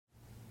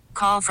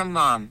Call from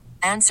mom.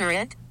 Answer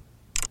it.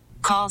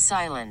 Call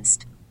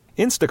silenced.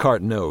 Instacart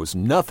knows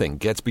nothing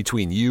gets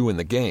between you and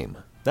the game.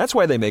 That's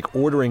why they make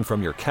ordering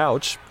from your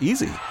couch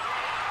easy.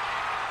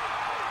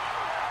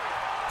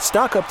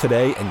 Stock up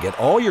today and get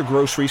all your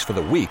groceries for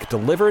the week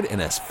delivered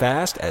in as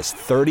fast as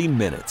 30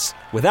 minutes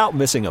without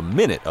missing a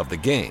minute of the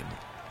game.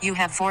 You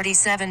have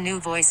 47 new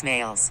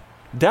voicemails.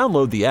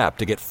 Download the app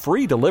to get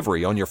free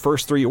delivery on your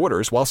first 3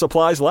 orders while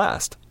supplies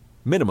last.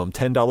 Minimum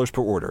 $10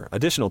 per order.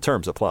 Additional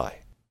terms apply.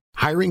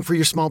 Hiring for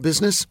your small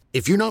business?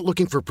 If you're not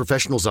looking for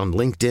professionals on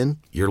LinkedIn,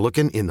 you're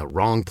looking in the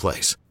wrong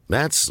place.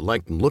 That's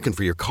like looking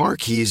for your car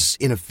keys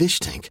in a fish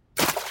tank.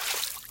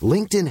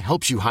 LinkedIn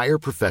helps you hire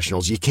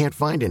professionals you can't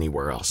find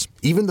anywhere else,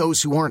 even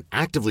those who aren't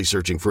actively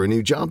searching for a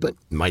new job but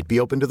might be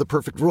open to the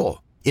perfect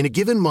role. In a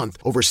given month,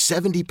 over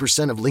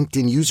 70% of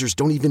LinkedIn users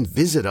don't even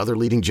visit other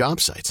leading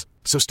job sites.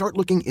 So start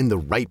looking in the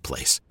right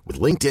place. With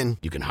LinkedIn,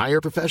 you can hire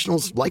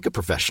professionals like a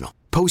professional.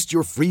 Post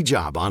your free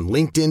job on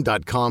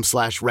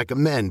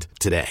linkedin.com/recommend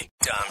today.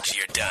 Dom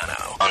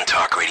Giordano on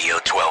Talk Radio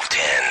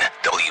 1210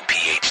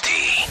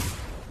 WPHT.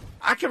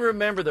 I can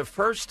remember the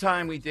first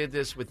time we did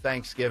this with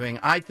Thanksgiving.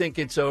 I think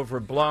it's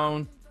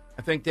overblown.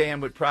 I think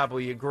Dan would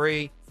probably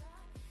agree.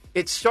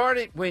 It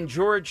started when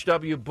George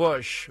W.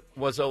 Bush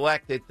was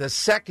elected the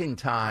second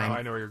time. Oh,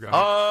 I know where you're going.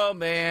 Oh,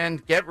 man,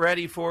 get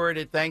ready for it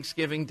at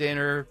Thanksgiving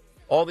dinner.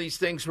 All these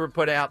things were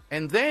put out.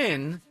 And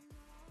then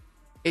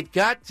it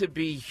got to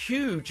be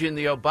huge in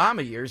the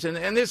Obama years. And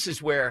this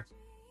is where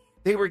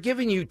they were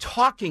giving you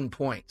talking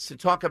points to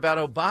talk about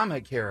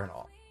Obamacare and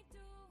all.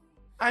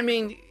 I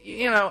mean,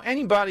 you know,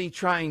 anybody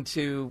trying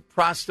to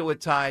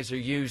proselytize or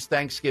use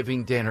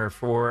Thanksgiving dinner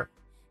for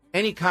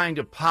any kind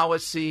of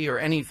policy or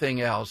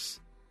anything else,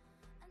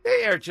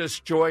 they are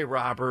just joy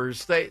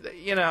robbers.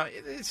 You know,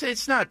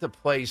 it's not the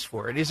place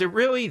for it. Is it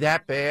really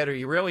that bad? Are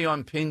you really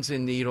on pins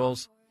and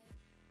needles?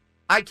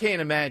 I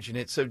can't imagine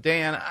it. So,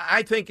 Dan,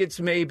 I think it's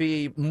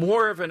maybe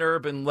more of an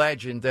urban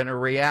legend than a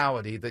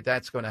reality that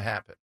that's going to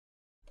happen.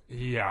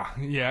 Yeah,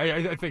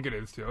 I think it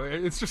is, too.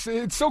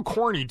 It's so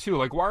corny, too.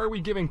 Like, why are we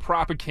giving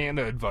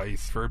propaganda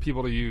advice for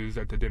people to use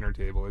at the dinner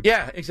table?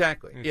 Yeah,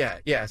 exactly.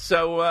 Yeah.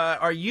 So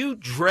are you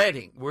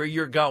dreading where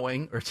you're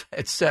going, or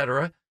et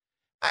cetera?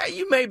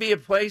 You may be a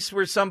place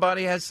where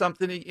somebody has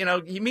something,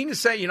 you mean to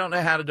say you don't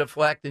know how to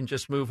deflect and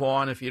just move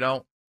on if you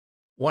don't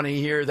want to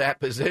hear that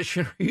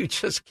position, or you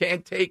just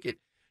can't take it.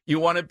 You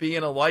want to be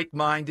in a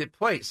like-minded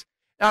place.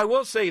 Now, I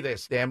will say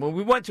this, Dan. When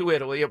we went to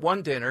Italy at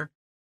one dinner,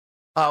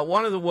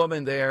 one of the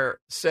women there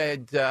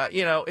said,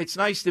 it's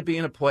nice to be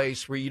in a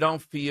place where you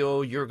don't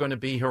feel you're going to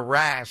be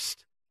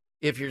harassed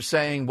if you're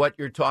saying what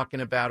you're talking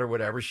about or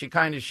whatever. She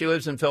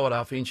lives in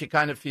Philadelphia, and she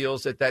kind of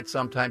feels that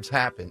sometimes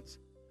happens.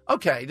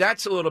 Okay,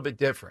 that's a little bit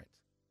different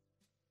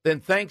than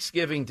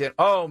Thanksgiving dinner.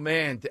 Oh,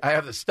 man, I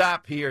have to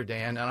stop here,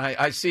 Dan, and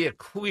I see a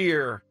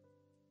clear,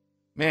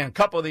 man, a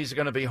couple of these are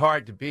going to be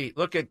hard to beat.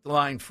 Look at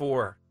line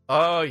 4.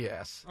 Oh,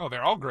 yes. Oh,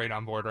 they're all great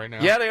on board right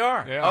now. Yeah, they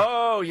are. Yeah.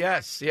 Oh,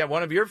 yes. Yeah,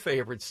 one of your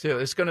favorites, too.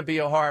 It's going to be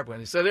a hard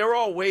one. So they're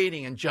all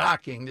waiting and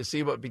jockeying to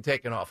see what would be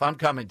taken off. I'm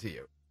coming to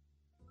you.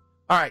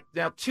 All right,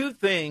 now 2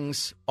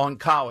 things on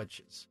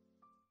colleges.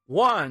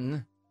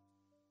 One,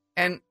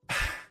 and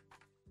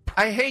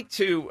I hate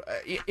to,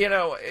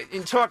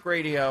 in talk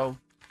radio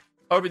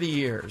over the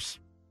years,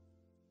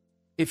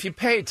 if you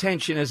pay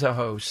attention as a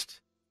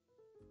host,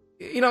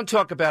 you don't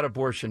talk about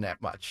abortion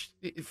that much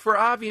for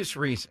obvious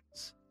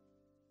reasons.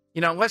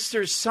 Unless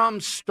there's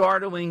some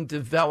startling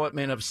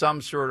development of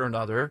some sort or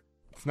another.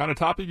 It's not a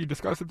topic you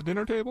discuss at the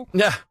dinner table?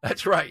 Yeah,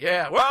 that's right,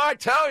 yeah. Well, I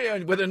tell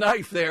you, with a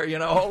knife there,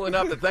 holding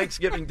up the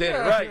Thanksgiving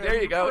dinner. Right,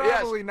 there you go.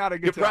 Probably yes. not a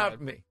good You're time. proud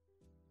of me.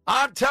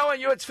 I'm telling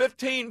you, it's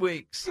 15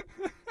 weeks.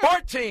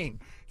 14.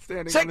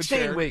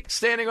 16 weeks,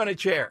 standing on a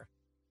chair.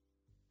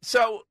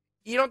 So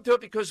you don't do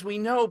it because we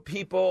know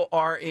people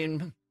are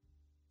in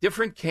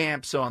different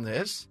camps on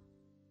this.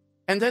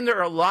 And then there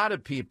are a lot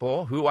of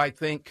people who I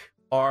think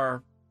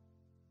are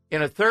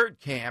in a third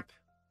camp,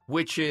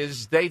 which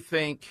is they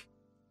think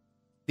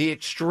the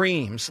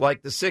extremes,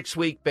 like the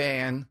 6-week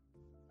ban,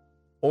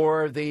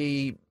 or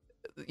the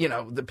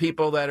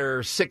people that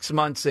are 6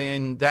 months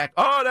in, that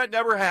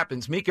never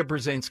happens. Mika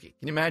Brzezinski.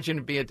 Can you imagine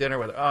to be at dinner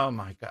with her? Oh,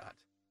 my God.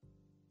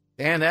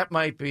 Dan, that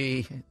might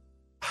be...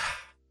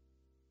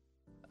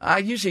 I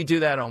usually do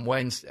that on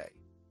Wednesday.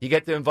 You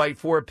get to invite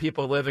 4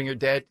 people, living or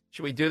dead.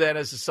 Should we do that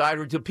as a side?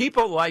 Or do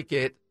people like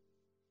it?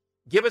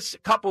 Give us a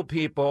couple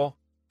people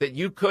that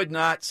you could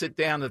not sit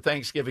down to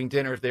Thanksgiving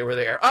dinner if they were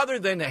there, other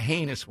than the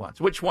heinous ones.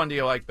 Which one do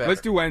you like better?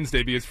 Let's do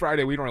Wednesday, because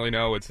Friday we don't really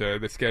know. It's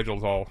the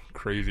schedule's all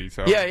crazy.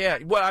 So Yeah.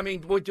 Well, I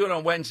mean, we'll do it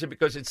on Wednesday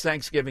because it's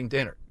Thanksgiving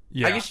dinner.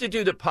 Yeah. I used to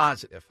do the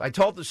positive. I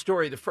told the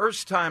story the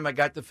first time I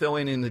got to fill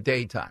in the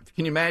daytime.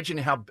 Can you imagine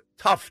how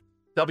tough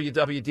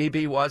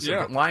WWDB was in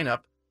the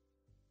lineup?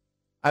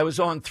 I was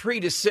on 3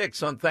 to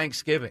 6 on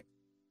Thanksgiving.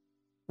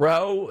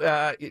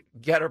 Roe,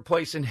 get her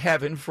place in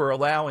heaven for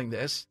allowing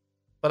this.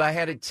 But I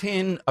had a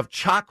tin of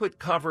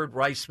chocolate-covered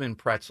Reisman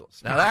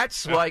pretzels. Now,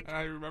 that's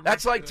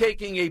like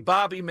taking a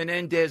Bobby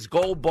Menendez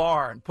gold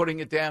bar and putting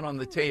it down on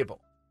the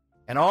table.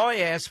 And all I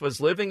asked was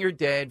living or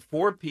dead,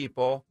 4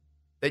 people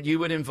that you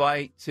would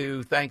invite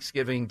to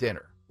Thanksgiving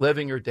dinner,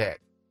 living or dead.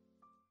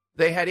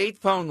 They had 8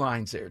 phone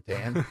lines there,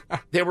 Dan.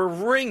 They were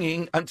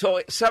ringing until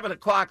 7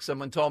 o'clock,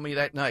 someone told me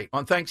that night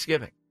on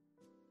Thanksgiving.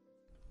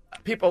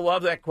 People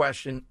love that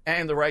question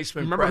and the Reisman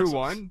Remember pretzels. who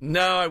won?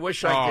 No, I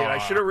wish I did. I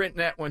should have written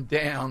that one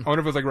down. I wonder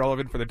if it was like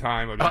relevant for the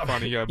time. It would be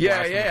funny.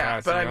 Yeah.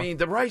 But I mean,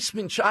 the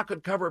Reisman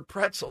chocolate-covered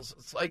pretzels,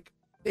 it's like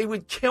they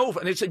would kill.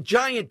 And it's a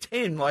giant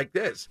tin like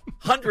this.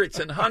 Hundreds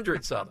and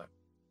hundreds of them.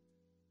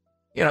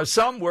 You know,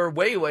 some were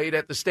waylaid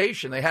at the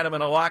station. They had them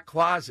in a locked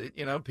closet.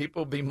 You know,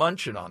 people would be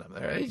munching on them.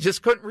 They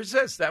just couldn't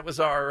resist. That was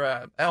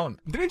our element.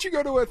 Didn't you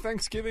go to a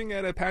Thanksgiving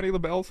at Patti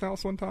LaBelle's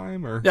house one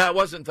time? Or No, it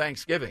wasn't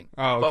Thanksgiving.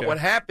 Oh, okay. But what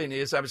happened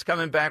is I was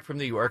coming back from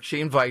New York.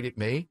 She invited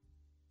me,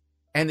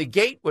 and the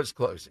gate was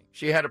closing.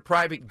 She had a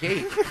private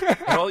gate,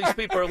 and all these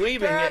people are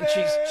leaving. And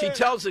she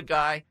tells the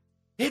guy,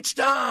 "It's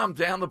Tom,"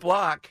 down the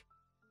block.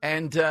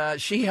 And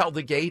she held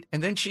the gate,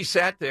 and then she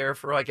sat there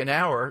for like an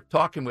hour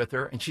talking with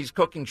her, and she's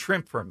cooking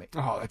shrimp for me.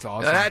 Oh, that's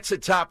awesome. Now, that's a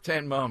top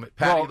 10 moment.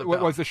 Patti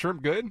LaBelle. Was the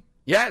shrimp good?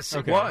 Yes,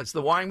 Okay. it was.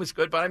 The wine was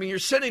good. But, I mean, you're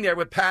sitting there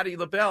with Patti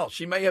LaBelle.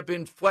 She may have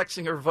been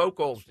flexing her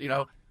vocals, you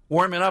know,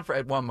 warming up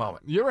at one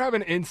moment. You ever have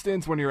an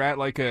instance when you're at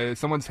like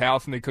someone's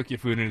house and they cook you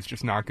food and it's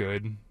just not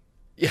good?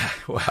 Yeah,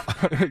 well.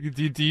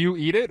 do you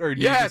eat it, or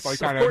do you Yes, just like of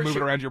kind of course move it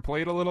you- around your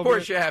plate a little Of bit?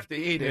 course you have to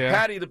eat it. Yeah.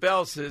 Patti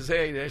LaBelle says,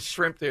 "Hey, there's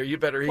shrimp there. You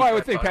better eat Well, I that,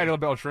 would think buddy." Patti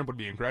LaBelle shrimp would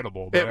be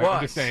incredible. But It I'm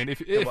was. just saying,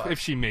 It was. if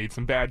she made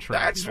some bad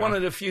shrimp. That's you know? one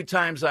of the few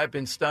times I've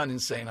been stunned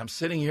and saying, I'm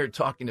sitting here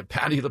talking to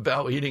Patti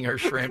LaBelle eating her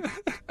shrimp.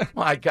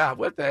 My God,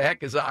 what the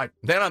heck is I?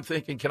 Then I'm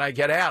thinking, can I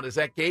get out? Is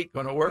that gate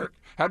going to work?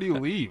 How do you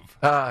leave?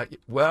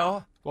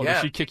 Well, Well, yeah.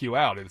 does she kick you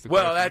out? Is the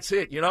Well, question. that's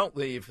it. You don't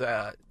leave.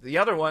 The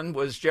other one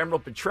was General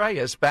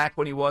Petraeus back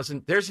when he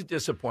wasn't. There's a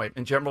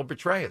disappointment, General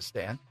Petraeus,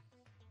 Dan.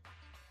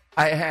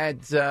 I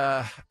had,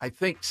 I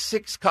think,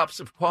 6 cups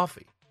of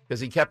coffee because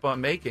he kept on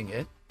making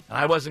it, and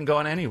I wasn't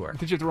going anywhere.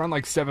 Did you have to run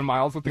like 7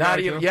 miles with the Not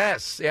guy? even, too?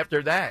 yes,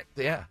 after that,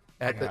 yeah.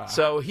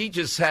 So he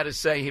just had to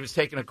say he was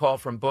taking a call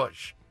from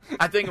Bush.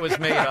 I think it was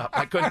made up.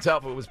 I couldn't tell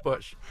if it was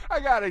Bush. I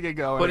gotta get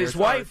going. But here, his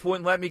sorry. wife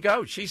wouldn't let me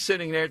go. She's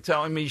sitting there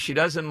telling me she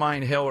doesn't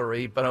mind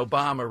Hillary, but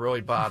Obama really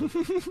bothered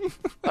her.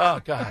 Oh,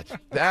 God.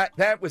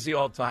 That was the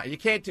all-time. You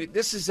can't do –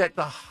 this is at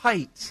the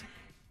height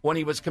when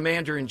he was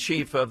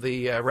commander-in-chief of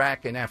the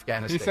Iraq and He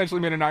Afghanistan.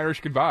 essentially made an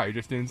Irish goodbye. He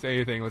just didn't say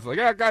anything. It was like,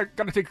 yeah,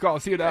 gotta take a call.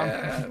 See you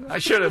down. I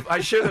should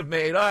have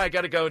made – I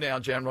got to go now,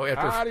 General.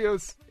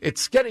 Adios.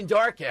 It's getting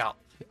dark out.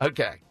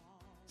 Okay.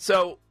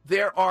 So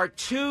there are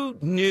 2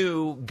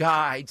 new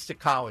guides to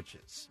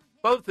colleges.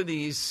 Both of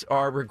these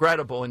are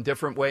regrettable in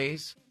different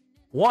ways.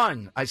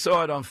 One, I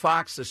saw it on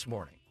Fox this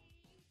morning.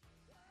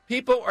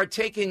 People are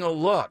taking a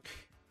look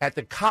at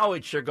the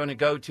college they're going to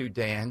go to,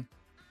 Dan,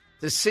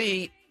 to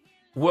see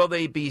will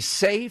they be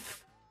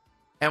safe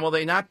and will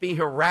they not be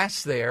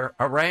harassed there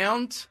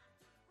around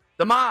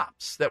the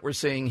mobs that we're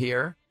seeing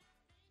here,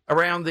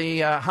 around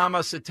the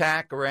Hamas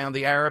attack, around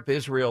the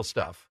Arab-Israel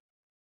stuff.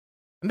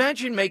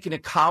 Imagine making a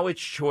college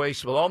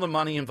choice with all the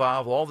money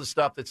involved, all the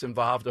stuff that's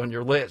involved on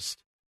your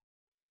list.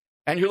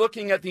 And you're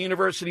looking at the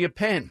University of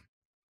Penn,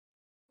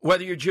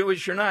 whether you're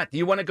Jewish or not. Do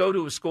you want to go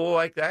to a school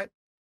like that?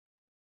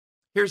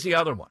 Here's the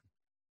other one.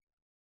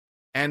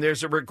 And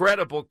there's a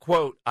regrettable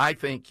quote, I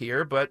think,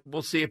 here, but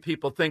we'll see if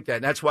people think that.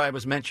 And that's why I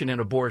was mentioning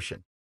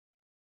abortion.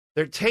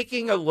 They're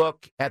taking a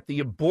look at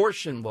the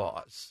abortion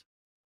laws,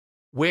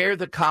 where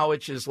the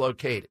college is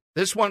located.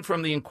 This one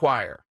from the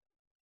Inquirer.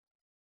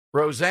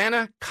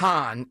 Rosanna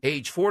Kahn,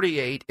 age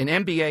 48, an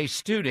MBA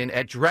student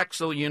at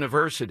Drexel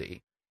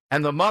University,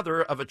 and the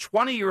mother of a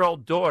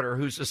 20-year-old daughter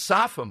who's a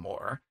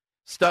sophomore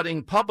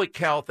studying public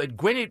health at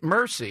Gwinnett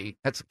Mercy,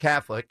 that's a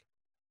Catholic,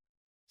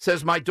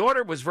 says, my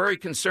daughter was very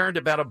concerned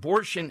about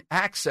abortion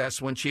access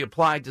when she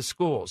applied to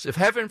schools. If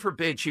heaven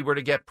forbid she were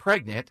to get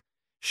pregnant,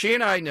 she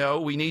and I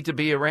know we need to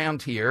be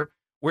around here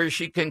where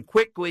she can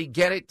quickly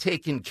get it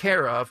taken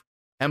care of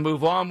and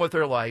move on with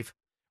her life,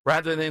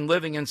 rather than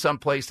living in some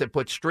place that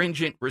puts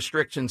stringent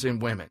restrictions in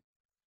women.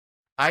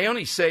 I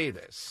only say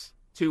this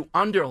to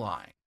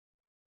underline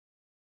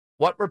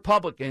what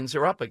Republicans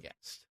are up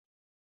against,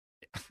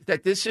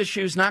 that this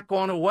issue is not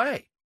going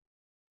away.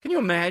 Can you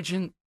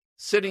imagine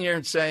sitting here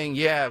and saying,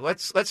 yeah,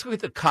 let's look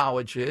at the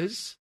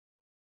colleges,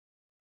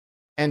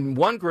 and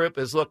one group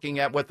is looking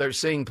at what they're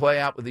seeing play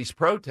out with these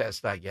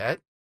protests I get.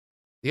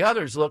 The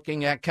other's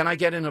looking at, can I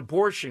get an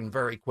abortion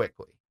very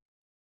quickly?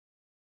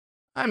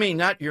 I mean,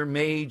 not your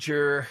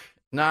major,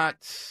 not,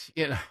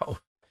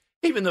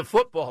 even the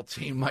football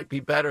team might be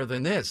better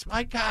than this.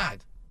 My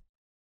God,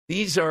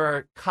 these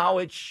are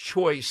college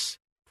choice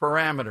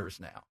parameters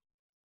now.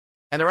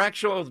 And they're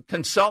actual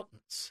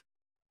consultants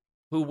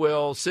who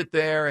will sit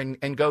there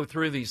and go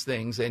through these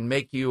things and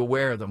make you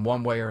aware of them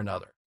one way or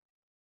another.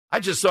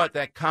 I just thought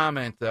that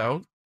comment,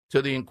 though,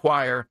 to the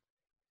Inquirer,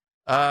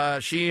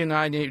 she and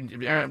I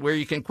need, where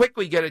you can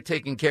quickly get it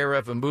taken care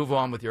of and move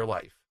on with your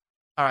life.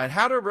 All right,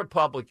 how do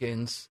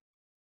Republicans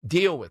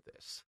deal with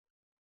this?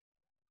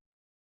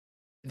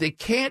 They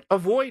can't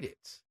avoid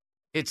it.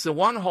 It's the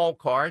one hole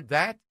card,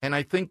 that, and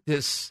I think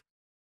this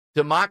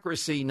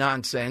democracy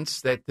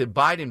nonsense that the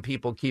Biden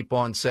people keep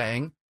on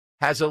saying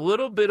has a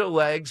little bit of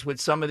legs with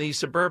some of these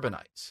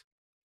suburbanites.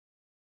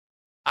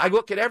 I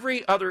look at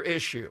every other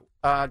issue.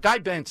 Guy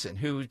Benson,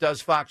 who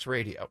does Fox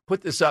Radio,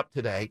 put this up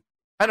today.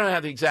 I don't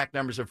have the exact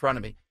numbers in front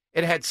of me.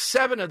 It had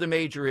 7 of the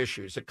major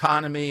issues: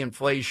 economy,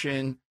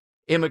 inflation,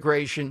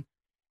 immigration.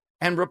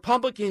 And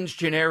Republicans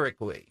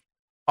generically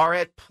are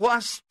at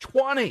plus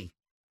 20.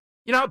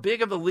 You know how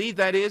big of a lead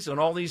that is on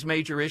all these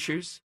major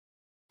issues?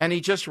 And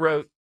he just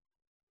wrote,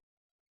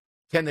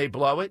 can they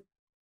blow it?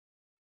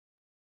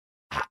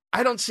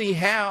 I don't see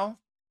how.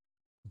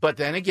 But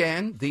then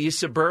again, these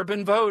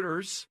suburban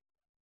voters,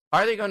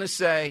 are they going to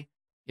say,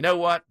 you know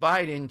what,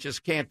 Biden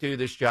just can't do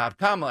this job.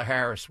 Kamala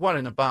Harris, what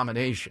an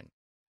abomination.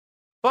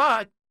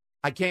 But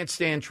I can't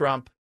stand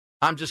Trump.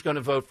 I'm just going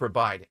to vote for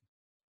Biden.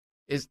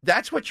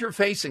 That's what you're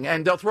facing.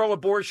 And they'll throw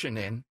abortion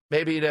in,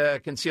 maybe to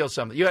conceal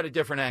something. You had a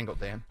different angle,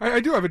 Dan. I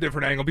do have a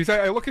different angle, because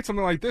I look at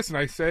something like this and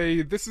I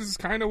say, this is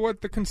kind of what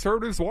the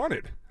conservatives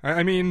wanted.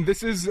 I mean,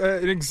 this is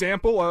an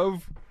example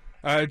of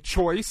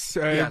choice,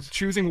 Yes.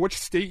 choosing which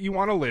state you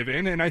want to live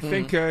in. And I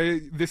think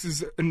this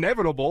is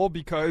inevitable,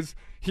 because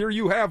here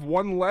you have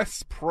one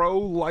less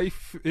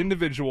pro-life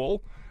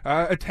individual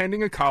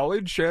attending a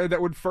college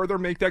that would further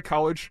make that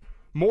college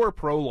more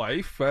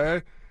pro-life.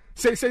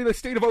 Say the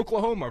state of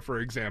Oklahoma, for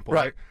example.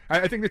 Right.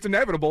 I think it's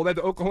inevitable that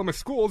the Oklahoma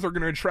schools are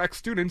going to attract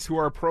students who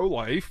are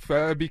pro-life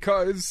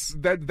because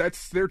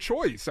that's their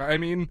choice. I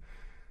mean,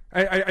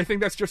 I think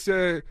that's just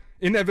an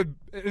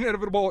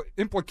inevitable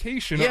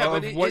implication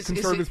of what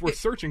conservatives were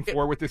searching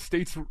for with the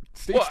state's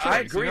choice. I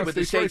agree with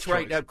the state's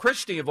right. Now,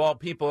 Christie, of all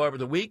people over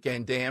the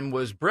weekend, Dan,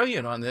 was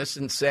brilliant on this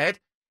and said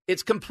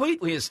it's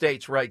completely a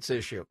states' rights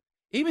issue.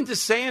 Even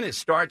DeSantis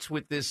starts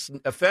with this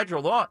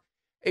federal law.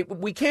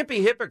 We can't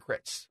be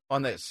hypocrites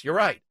on this. You're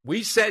right.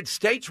 We said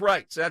states'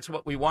 rights. That's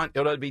what we want. It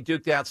ought to be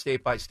duked out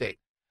state by state.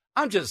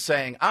 I'm just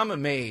saying, I'm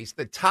amazed.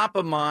 The top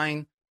of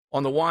mind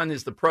on the one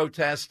is the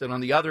protest, and on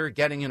the other,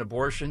 getting an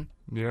abortion.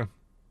 Yeah.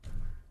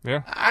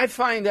 I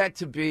find that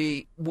to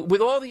be,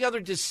 with all the other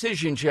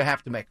decisions you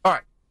have to make. All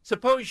right,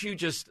 suppose you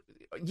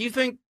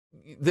think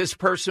this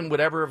person would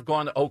ever have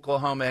gone to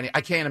Oklahoma? I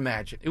can't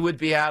imagine. It would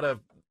be out of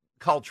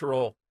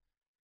cultural.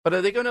 But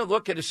are they going to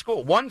look at a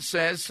school? One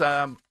says,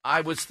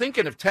 I was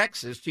thinking of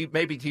Texas,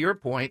 maybe to your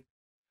point.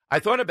 I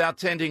thought about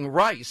attending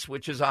Rice,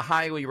 which is a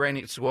highly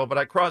rated school, but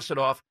I crossed it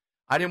off.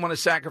 I didn't want to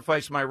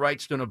sacrifice my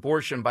rights to an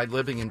abortion by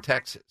living in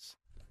Texas.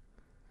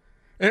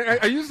 And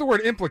I use the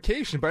word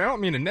implication, but I don't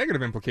mean a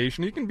negative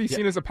implication. You can be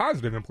seen as a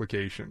positive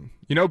implication,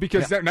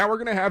 because now we're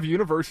going to have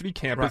university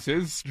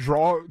campuses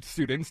draw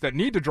students that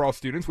need to draw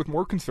students with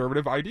more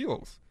conservative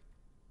ideals.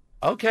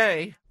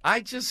 Okay,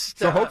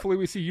 So hopefully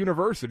we see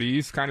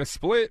universities kind of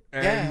split,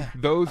 and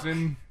those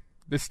in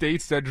the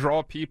states that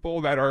draw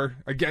people that are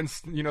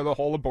against, the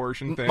whole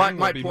abortion thing my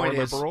will be point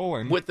more is, liberal.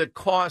 And with the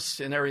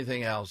costs and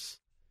everything else,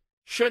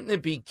 shouldn't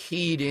it be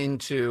keyed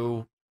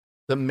into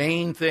the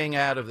main thing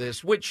out of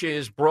this, which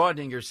is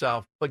broadening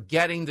yourself, but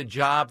getting the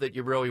job that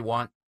you really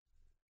want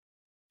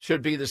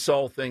should be the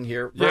sole thing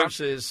here,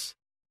 versus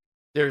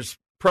there's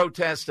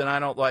protest and I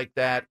don't like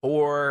that,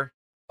 or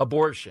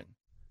abortion.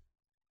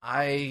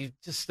 I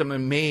just am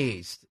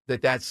amazed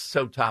that that's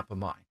so top of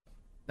mind.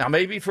 Now,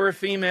 maybe for a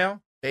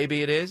female,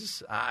 maybe it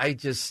is. I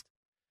just,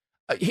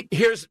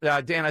 here's,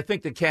 Dan, I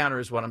think the counter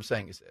is what I'm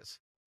saying is this.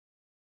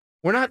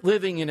 We're not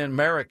living in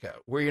America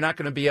where you're not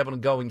going to be able to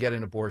go and get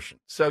an abortion.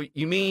 So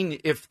you mean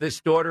if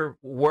this daughter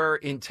were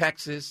in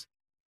Texas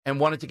and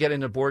wanted to get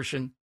an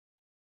abortion,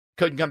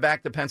 couldn't come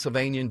back to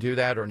Pennsylvania and do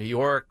that, or New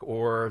York,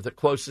 or the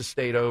closest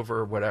state over,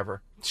 or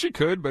whatever? She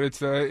could, but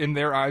it's, in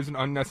their eyes, an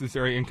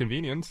unnecessary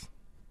inconvenience.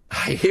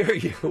 I hear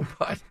you,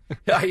 but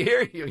I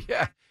hear you.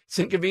 Yeah, it's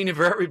inconvenient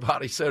for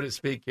everybody, so to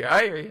speak. Here,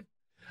 I hear you.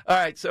 All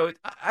right, so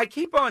I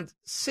keep on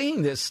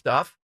seeing this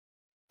stuff,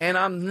 and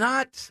I'm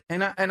not,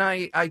 and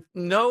I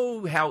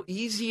know how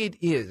easy it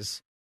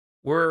is.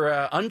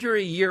 We're under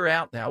a year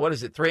out now. What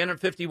is it?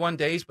 351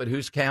 days, but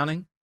who's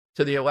counting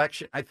to the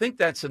election? I think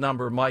that's the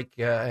number Mike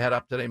had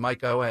up today.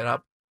 Mike O had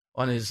up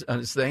on his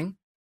thing.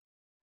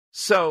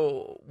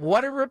 So,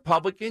 what are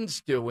Republicans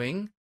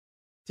doing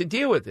to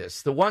deal with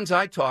this? The ones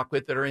I talk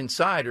with that are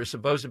inside are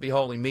supposed to be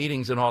holding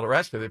meetings and all the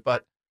rest of it,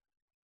 but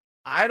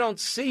I don't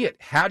see it.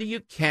 How do you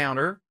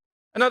counter?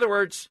 In other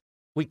words,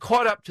 we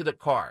caught up to the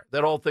car.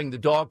 That old thing, the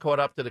dog caught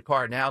up to the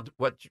car. Now,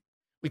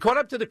 we caught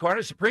up to the car.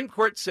 The Supreme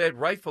Court said,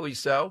 rightfully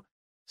so,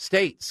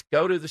 states,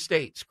 go to the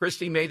states.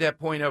 Christie made that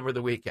point over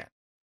the weekend.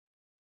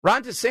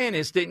 Ron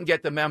DeSantis didn't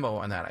get the memo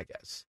on that, I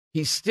guess.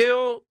 He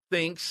still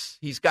thinks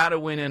he's got to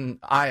win in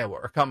Iowa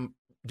or come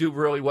do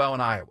really well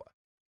in Iowa.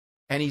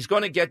 And he's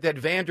going to get that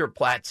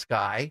Vanderplatz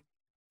guy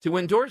to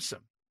endorse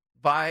him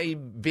by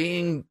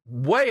being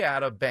way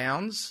out of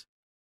bounds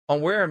on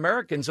where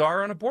Americans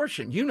are on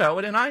abortion. You know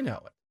it, and I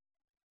know it.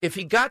 If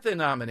he got the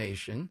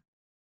nomination,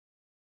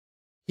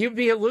 he would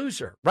be a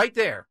loser right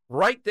there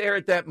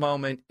at that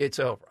moment. It's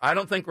over. I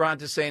don't think Ron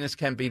DeSantis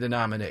can be the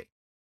nominee.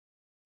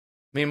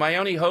 mean, my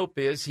only hope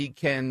is he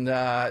can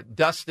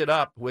dust it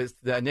up with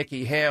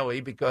Nikki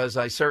Haley, because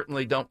I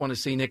certainly don't want to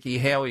see Nikki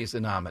Haley as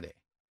the nominee.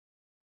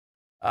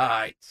 All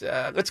right,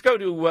 let's go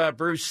to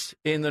Bruce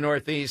in the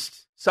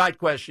Northeast. Side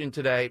question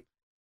today.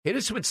 Hit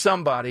us with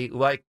somebody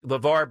like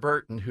LeVar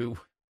Burton, who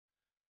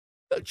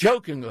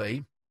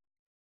jokingly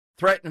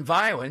threatened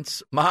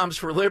violence, Moms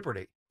for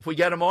Liberty. If we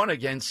get him on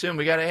again soon,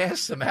 we got to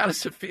ask them, how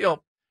does it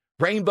feel?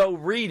 Rainbow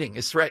Reading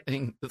is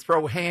threatening to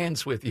throw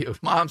hands with you,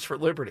 Moms for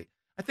Liberty.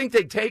 I think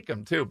they'd take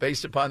him, too,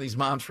 based upon these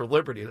Moms for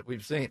Liberty that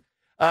we've seen.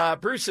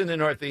 Bruce in the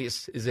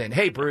Northeast is in.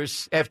 Hey,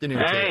 Bruce. Afternoon.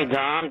 Hey,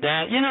 Dom.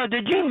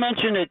 Did you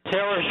mention that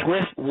Taylor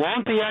Swift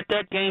won't be at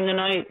that game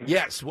tonight?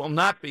 Yes, will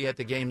not be at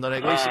the game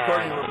tonight, at least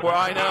according to the report.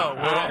 I know.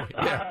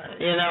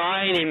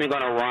 I ain't even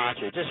going to watch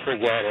it. Just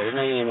forget it. It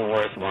ain't even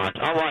worth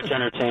watching. I'll watch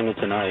entertainment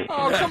tonight.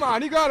 Oh, come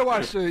on. You got to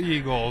watch the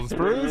Eagles,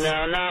 Bruce.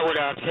 No, not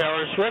without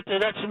Taylor Swift.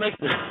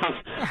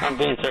 I'm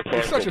being sarcastic.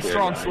 You're such a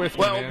strong Swift.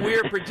 Well,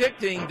 we're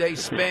predicting they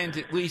spend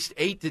at least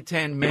 8 to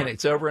 10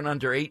 minutes, over and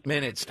under 8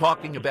 minutes,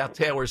 talking about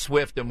Taylor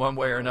Swift in one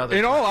way or another.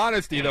 In all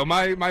honesty, though,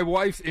 my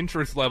wife's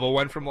interest level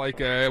went from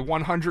like a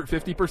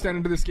 150%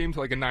 into this game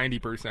to like a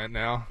 90%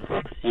 now.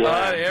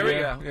 There we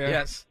go. Yeah.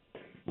 Yes.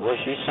 Well,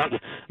 she's something.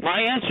 My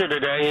answer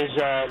today is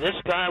this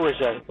guy was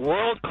a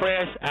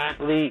world-class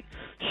athlete,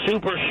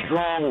 super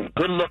strong,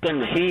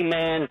 good-looking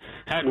He-Man,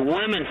 had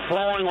women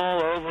flowing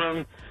all over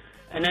him,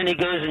 and then he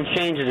goes and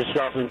changes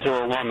himself into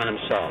a woman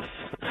himself.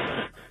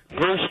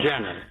 Bruce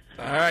Jenner.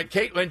 All right,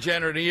 Caitlyn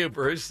Jenner to you,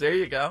 Bruce. There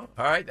you go.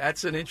 All right,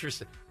 that's an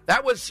interesting.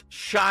 That was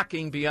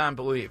shocking beyond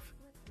belief.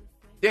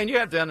 Dan, you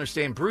have to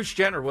understand, Bruce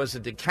Jenner was a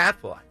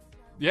decathlete.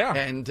 Yeah.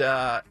 And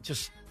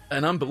just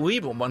an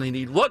unbelievable one. And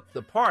he looked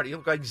the part. He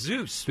looked like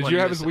Zeus. Did you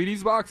have his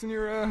Wheaties box in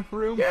your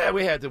room? Yeah,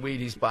 we had the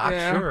Wheaties box,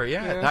 sure,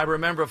 yeah. And I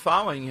remember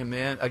following him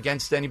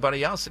against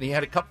anybody else, and he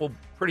had a couple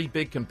pretty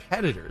big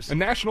competitors. A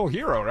national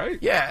hero, right?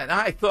 Yeah, and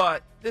I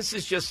thought, this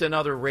is just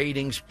another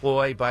ratings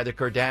ploy by the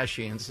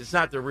Kardashians. It's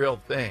not the real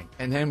thing.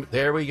 And then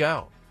there we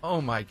go.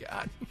 Oh, my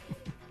God.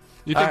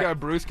 You think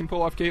Bruce can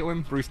pull off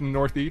Caitlyn? Bruce in the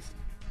Northeast?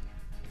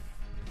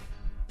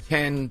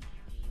 Can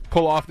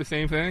pull off the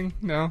same thing?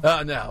 No?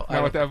 No.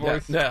 Not with that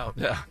voice? No.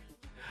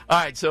 All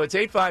right, so it's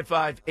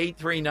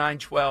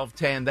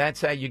 855-839-1210. That's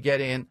how you get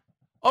in.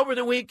 Over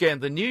the weekend,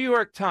 the New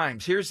York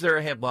Times, here's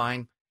their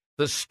headline,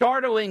 the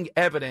startling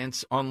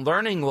evidence on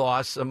learning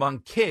loss among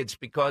kids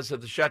because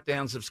of the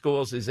shutdowns of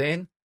schools is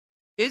in.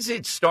 Is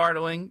it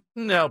startling?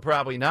 No,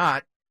 probably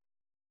not.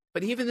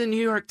 But even the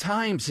New York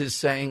Times is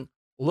saying,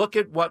 look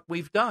at what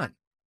we've done.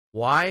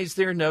 Why is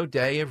there no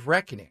day of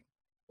reckoning?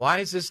 Why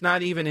is this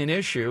not even an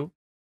issue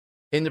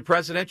in the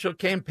presidential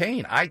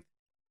campaign?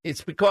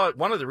 It's because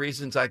one of the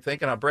reasons I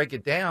think, and I'll break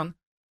it down,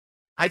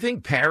 I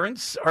think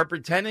parents are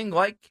pretending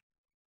like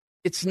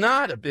it's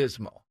not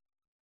abysmal.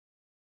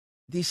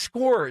 These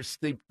scores,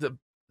 the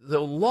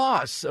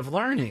loss of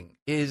learning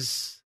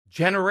is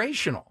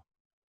generational.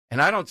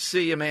 And I don't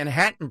see a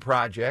Manhattan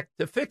Project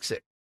to fix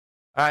it.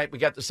 All right, we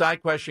got the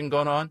side question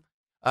going on.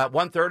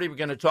 1:30, we're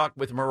going to talk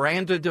with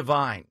Miranda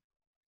Devine.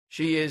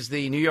 She is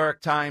the New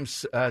York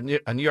Times, a New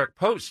York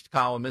Post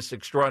columnist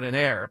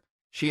extraordinaire.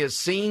 She has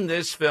seen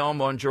this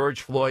film on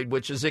George Floyd,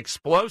 which is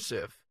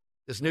explosive,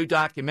 this new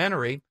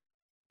documentary,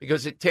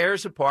 because it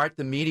tears apart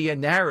the media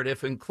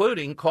narrative,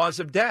 including cause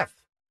of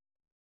death.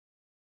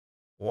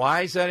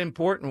 Why is that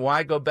important?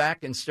 Why go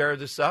back and stir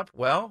this up?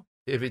 Well,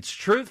 if it's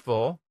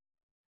truthful,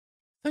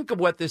 think of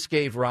what this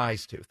gave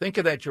rise to. Think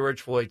of that George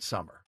Floyd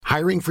summer.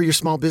 Hiring for your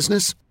small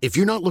business? If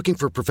you're not looking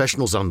for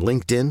professionals on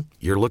LinkedIn,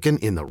 you're looking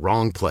in the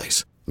wrong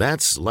place.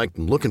 That's like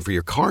looking for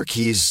your car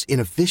keys in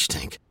a fish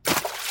tank.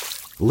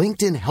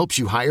 LinkedIn helps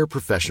you hire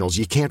professionals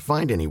you can't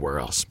find anywhere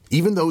else,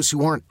 even those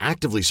who aren't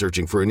actively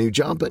searching for a new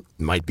job but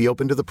might be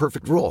open to the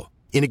perfect role.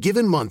 In a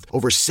given month,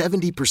 over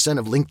 70%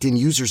 of LinkedIn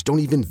users don't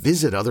even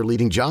visit other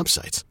leading job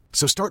sites.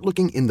 So start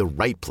looking in the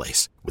right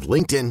place. With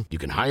LinkedIn, you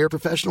can hire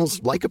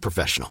professionals like a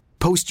professional.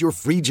 Post your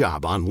free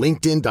job on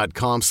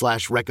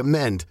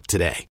linkedin.com/recommend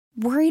today.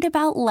 Worried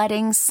about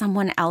letting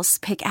someone else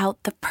pick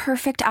out the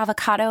perfect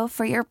avocado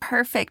for your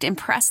perfect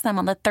impress them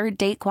on the third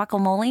date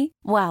guacamole?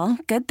 Well,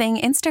 good thing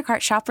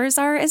Instacart shoppers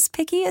are as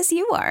picky as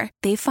you are.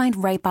 They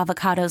find ripe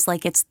avocados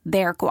like it's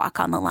their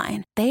guac on the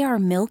line. They are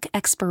milk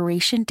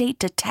expiration date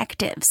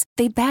detectives.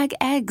 They bag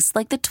eggs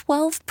like the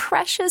 12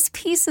 precious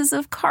pieces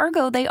of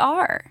cargo they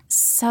are.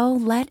 So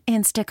let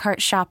Instacart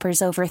shoppers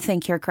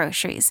overthink your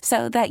groceries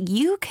so that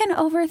you can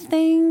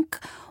overthink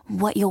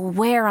what you'll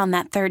wear on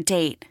that third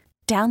date.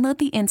 Download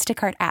the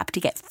Instacart app to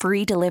get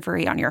free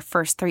delivery on your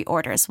first 3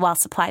 orders while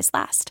supplies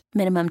last.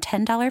 Minimum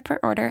 $10 per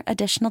order.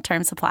 Additional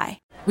terms apply.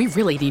 We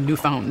really need new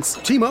phones.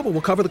 T-Mobile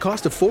will cover the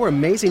cost of 4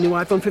 amazing new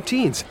iPhone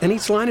 15s, and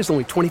each line is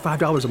only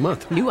 $25 a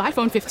month. New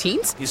iPhone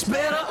 15s? It's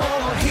better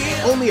over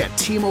here. Only at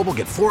T-Mobile,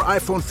 get 4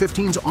 iPhone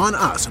 15s on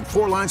us and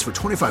 4 lines for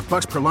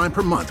 $25 per line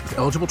per month with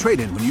eligible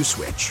trade-in when you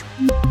switch.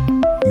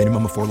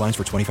 Minimum of 4 lines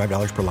for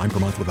 $25 per line per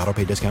month with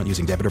autopay discount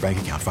using debit or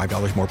bank account.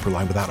 $5 more per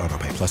line without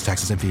autopay, plus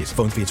taxes and fees.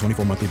 Phone fee at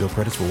 24 monthly bill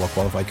credits for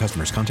well-qualified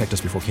customers. Contact us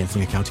before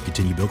canceling account to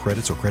continue bill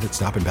credits or credit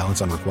stop and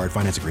balance on required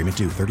finance agreement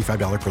due.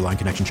 $35 per line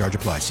connection charge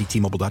applies. See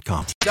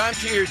T-Mobile.com. Time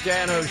to your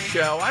Dano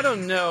show. I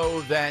don't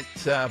know that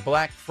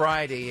Black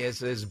Friday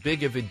is as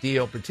big of a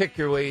deal,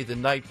 particularly the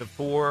night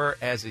before,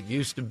 as it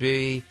used to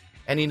be.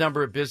 Any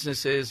number of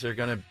businesses are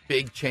going to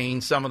big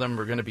chains. Some of them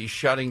are going to be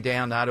shutting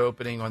down, not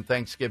opening on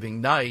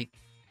Thanksgiving night.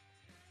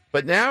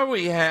 But now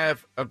we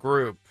have a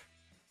group,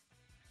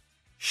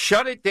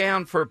 Shut It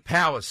Down for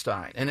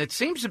Palestine. And it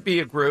seems to be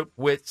a group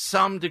with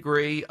some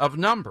degree of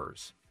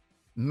numbers.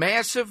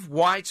 Massive,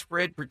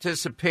 widespread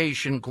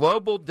participation,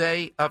 global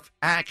day of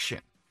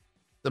action.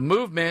 The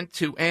movement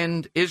to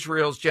end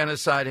Israel's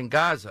genocide in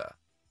Gaza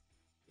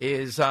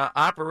is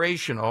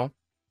operational,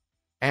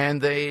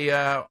 and they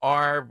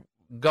are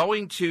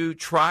going to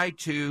try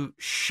to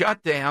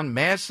shut down.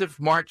 Massive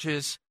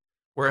marches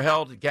were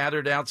held,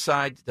 gathered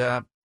outside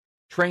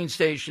train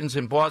stations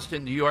in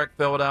Boston, New York,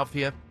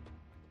 Philadelphia.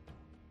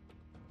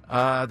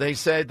 They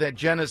said that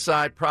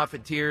genocide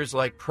profiteers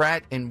like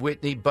Pratt and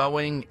Whitney,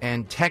 Boeing,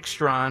 and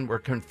Textron were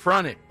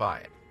confronted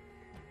by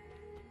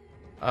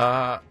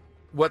it.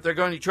 What they're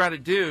going to try to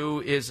do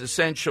is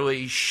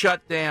essentially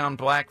shut down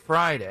Black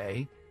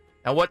Friday.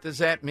 Now, what does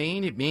that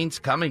mean? It means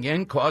coming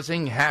in,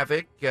 causing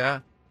havoc,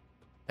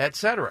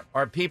 etc.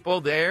 Are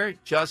people there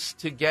just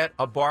to get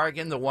a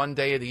bargain the one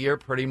day of the year,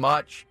 pretty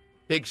much?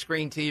 Big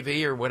screen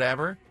TV or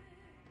whatever?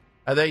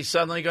 Are they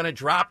suddenly going to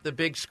drop the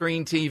big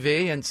screen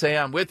TV and say,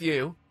 I'm with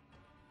you?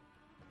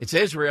 It's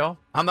Israel.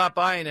 I'm not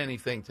buying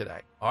anything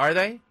today. Are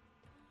they?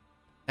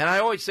 And I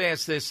always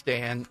ask this,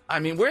 Dan. I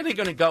mean, where are they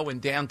going to go in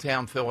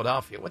downtown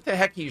Philadelphia? What the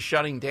heck are you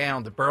shutting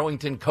down? The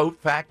Burlington Coat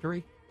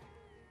Factory?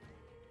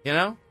 You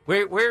know?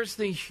 Where's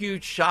the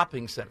huge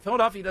shopping center?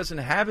 Philadelphia doesn't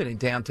have it in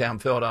downtown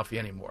Philadelphia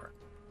anymore.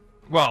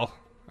 Well,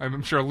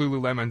 I'm sure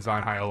Lululemon's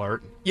on high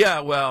alert.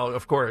 Yeah, well,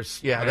 of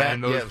course. Yeah,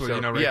 and those,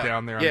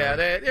 down there.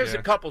 There's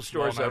a couple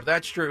stores over.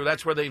 That's true.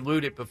 That's where they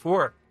looted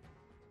before.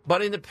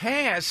 But in the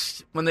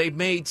past, when they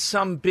made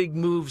some big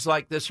moves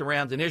like this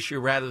around an issue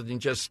rather than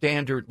just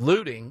standard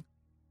looting,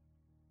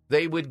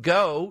 they would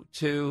go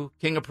to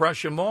King of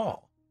Prussia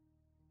Mall.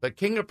 But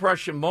King of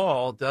Prussia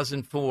Mall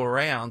doesn't fool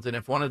around. And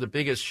if one of the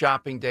biggest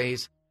shopping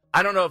days,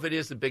 I don't know if it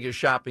is the biggest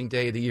shopping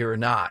day of the year or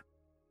not.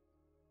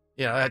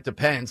 You know, that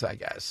depends, I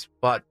guess.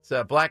 But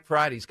Black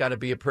Friday's got to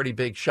be a pretty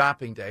big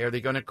shopping day. Are they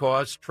going to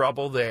cause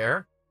trouble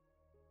there?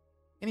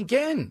 And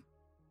again,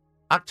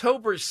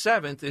 October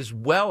 7th is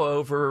well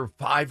over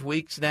 5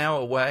 weeks now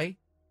away.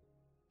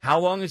 How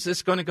long is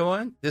this going to go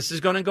on? This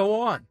is going to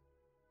go on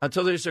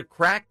until there's a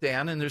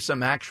crackdown and there's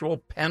some actual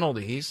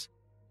penalties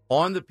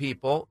on the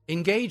people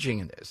engaging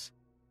in this.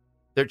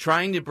 They're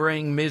trying to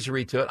bring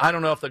misery to it. I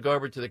don't know if they'll go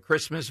over to the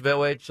Christmas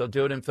Village. They'll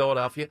do it in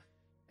Philadelphia.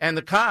 And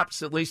the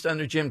cops, at least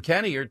under Jim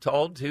Kenney, are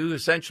told to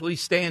essentially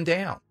stand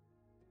down.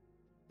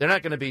 They're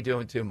not going to be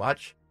doing too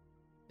much.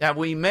 Now,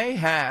 we may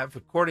have,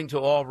 according to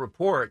all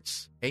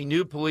reports, a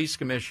new police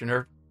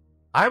commissioner,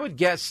 I would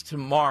guess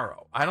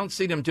tomorrow. I don't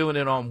see them doing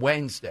it on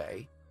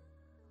Wednesday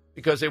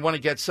because they want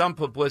to get some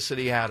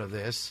publicity out of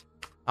this.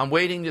 I'm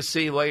waiting to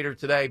see later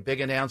today,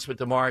 big announcement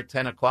tomorrow at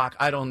 10 o'clock.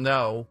 I don't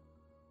know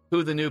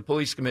who the new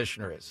police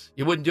commissioner is.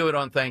 You wouldn't do it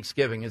on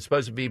Thanksgiving. It's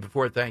supposed to be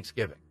before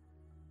Thanksgiving.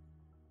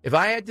 If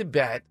I had to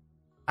bet,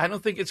 I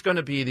don't think it's going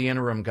to be the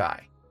interim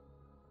guy,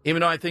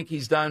 even though I think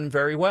he's done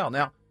very well.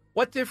 Now,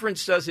 what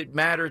difference does it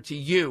matter to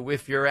you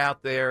if you're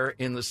out there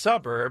in the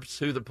suburbs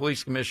who the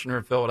police commissioner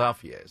of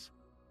Philadelphia is?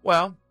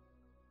 Well,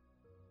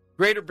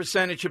 greater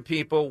percentage of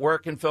people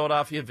work in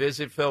Philadelphia,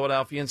 visit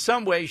Philadelphia in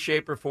some way,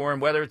 shape, or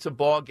form, whether it's a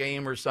ball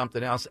game or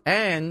something else.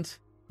 And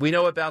we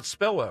know about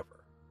spillover.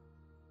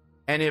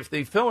 And if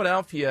the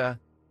Philadelphia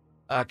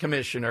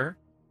commissioner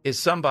is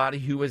somebody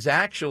who is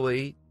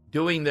actually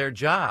doing their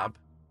job,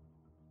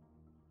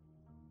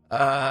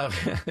 Dan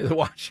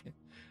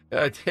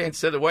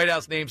said the White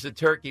House names a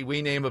turkey.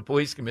 We name a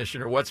police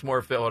commissioner. What's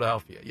more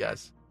Philadelphia?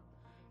 Yes.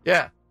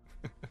 Yeah.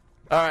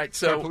 All right.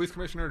 So police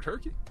commissioner of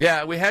Turkey?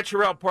 Yeah, we had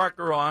Sherelle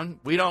Parker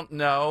on. We don't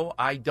know.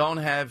 I don't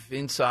have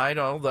insight,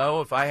 although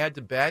if I had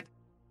to bet,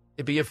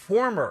 it'd be a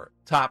former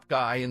top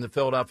guy in the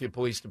Philadelphia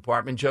Police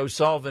Department, Joe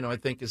Sullivan, who I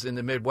think is in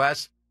the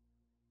Midwest.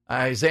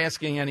 He's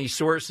asking any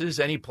sources,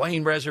 any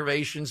plane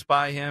reservations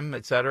by him,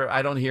 et cetera.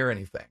 I don't hear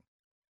anything.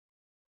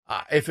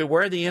 If it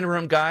were the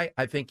interim guy,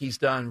 I think he's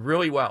done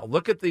really well.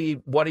 Look at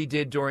what he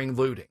did during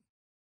looting.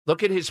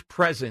 Look at his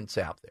presence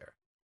out there.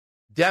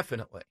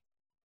 Definitely.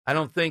 I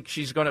don't think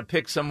she's going to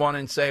pick someone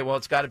and say, well,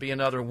 it's got to be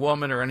another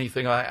woman or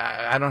anything.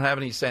 I don't have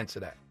any sense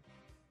of that.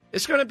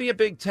 It's going to be a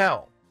big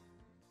tell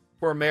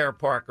for Mayor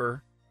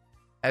Parker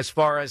as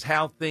far as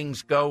how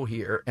things go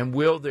here, and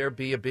will there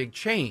be a big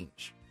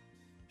change?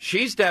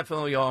 She's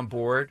definitely on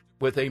board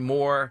with a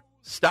more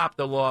stop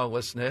the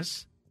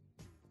lawlessness.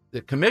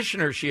 The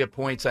commissioner she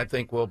appoints, I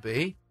think, will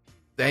be.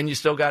 Then you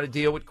still got to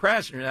deal with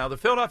Krasner. Now, the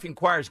Philadelphia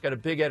Inquirer's got a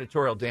big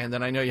editorial, Dan,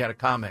 that I know you had a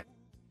comment.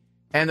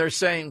 And they're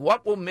saying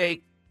what will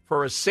make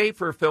for a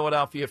safer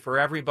Philadelphia for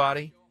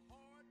everybody?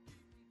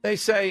 They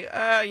say,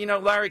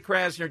 Larry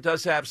Krasner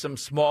does have some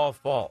small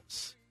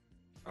faults.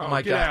 Oh,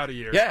 my get God. out of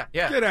here. Yeah.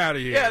 Get out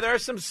of here. Yeah, there are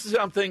some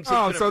things.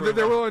 Oh, so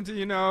they're willing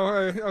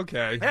to,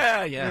 okay.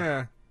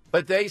 Yeah.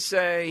 But they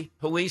say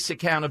police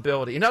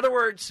accountability. In other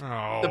words,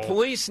 the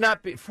police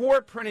not be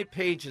 4 printed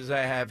pages I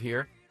have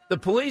here. The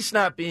police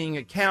not being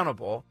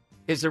accountable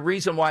is the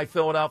reason why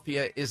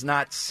Philadelphia is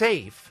not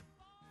safe,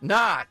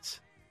 not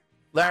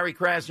Larry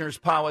Krasner's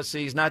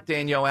policies, not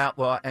Danielle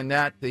Outlaw, and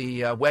not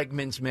the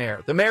Wegmans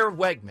mayor. The mayor of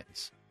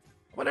Wegmans.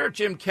 I wonder if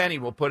Jim Kenney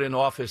will put in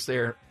office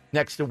there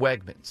next to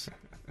Wegmans.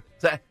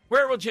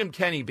 Where will Jim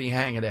Kenney be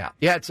hanging out?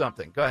 You had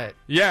something. Go ahead.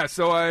 Yeah,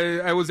 so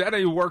I was at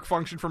a work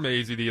function for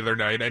Maisie the other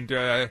night, and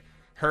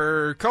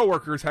her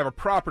coworkers have a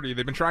property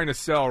they've been trying to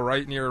sell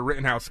right near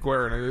Rittenhouse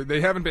Square, and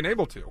they haven't been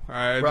able to.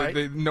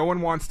 Right. No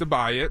one wants to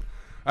buy it.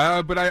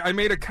 But I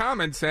made a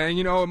comment saying,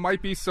 it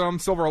might be some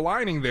silver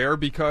lining there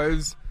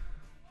because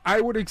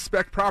I would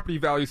expect property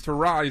values to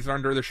rise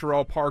under the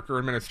Sherelle Parker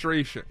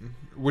administration.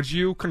 Would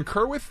you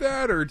concur with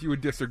that, or do you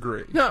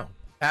disagree? No,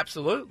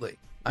 absolutely.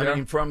 I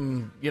mean,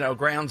 from,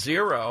 ground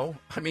zero,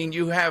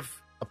 you have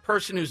a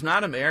person who's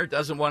not a mayor,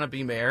 doesn't want to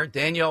be mayor,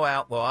 Danielle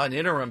Outlaw, an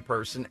interim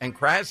person, and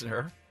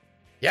Krasner.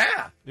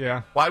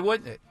 Yeah. Why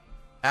wouldn't it?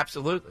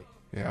 Absolutely.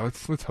 Yeah,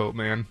 let's hope,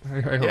 man. I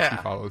hope he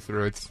follows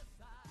through.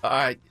 All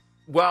right.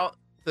 Well,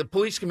 the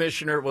police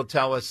commissioner will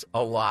tell us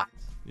a lot.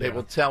 They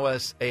will tell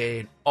us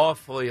an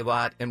awfully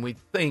lot, and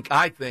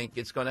I think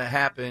it's going to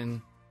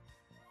happen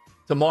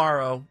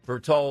tomorrow. We're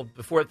told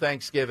before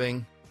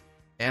Thanksgiving.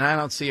 And I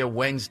don't see a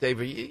Wednesday,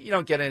 but you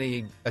don't get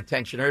any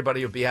attention.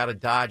 Everybody will be out of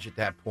Dodge at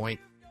that point.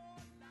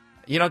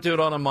 You don't do it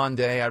on a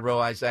Monday. I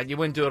realize that. You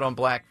wouldn't do it on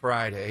Black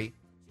Friday.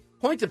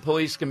 Point the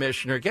police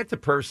commissioner. Get the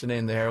person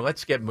in there.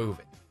 Let's get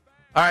moving.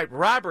 All right,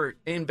 Robert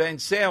in Ben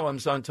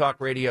Salem's on Talk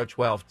Radio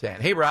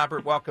 1210. Hey,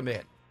 Robert, welcome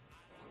in.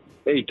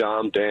 Hey,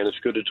 Dom, Dan, it's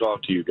good to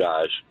talk to you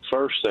guys.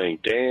 First thing,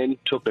 Dan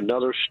took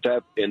another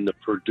step in the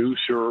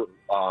producer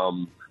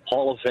Hall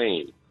of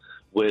Fame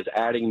with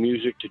adding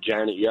music to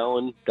Janet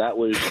Yellen. That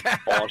was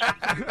awesome.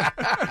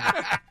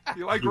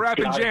 You like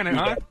rapping Janet,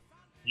 huh?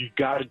 You've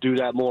got to do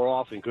that more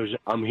often because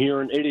I'm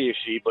hearing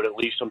idiocy, but at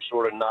least I'm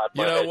sort of not.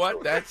 You know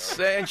what? That's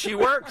and she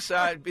works.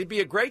 It'd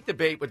be a great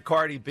debate with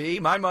Cardi B.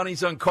 My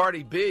money's on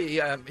Cardi B.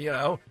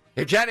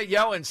 If Janet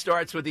Yellen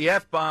starts with the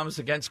F-bombs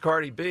against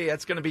Cardi B,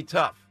 that's going to be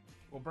tough.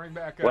 We'll bring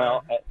back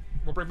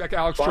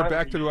Alex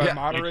Trebek to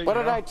moderate. What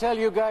did I tell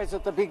you guys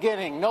at the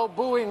beginning? No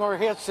booing or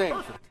hissing.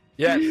 Perfect.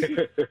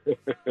 Yes.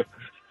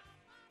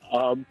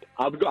 I'll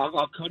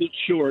cut it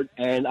short,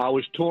 and I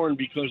was torn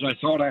because I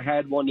thought I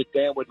had one that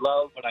Dan would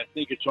love, but I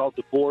think it's off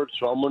the board,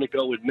 so I'm going to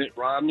go with Mitt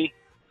Romney.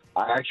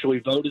 I actually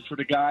voted for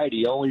the guy,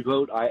 the only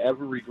vote I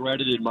ever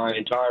regretted in my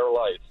entire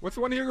life. What's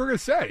the one you were going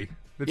to say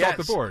that's off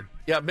the board?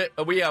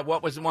 Yeah,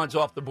 what was the ones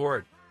off the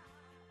board?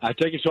 I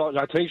think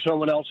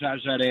someone else has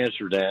that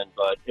answer, Dan,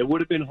 but it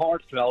would have been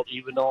heartfelt,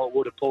 even though it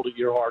would have pulled at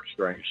your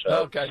heartstrings.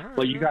 So. Okay.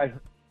 But you guys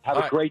have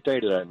a great day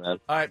today, man.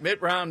 All right,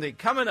 Mitt Romney,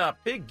 coming up,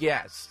 big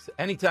guest.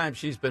 Anytime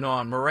she's been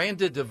on,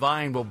 Miranda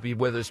Devine will be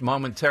with us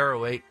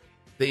momentarily.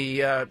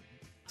 The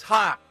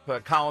top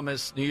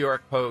columnist, New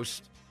York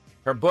Post.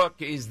 Her book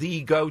is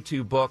the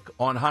go-to book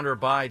on Hunter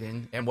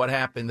Biden and what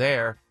happened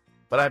there.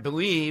 But I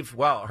believe,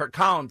 her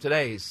column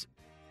today is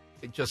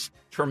just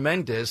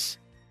tremendous.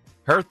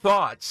 Her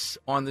thoughts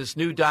on this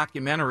new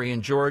documentary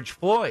in George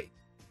Floyd,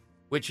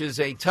 which is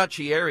a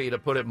touchy area, to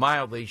put it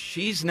mildly.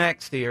 She's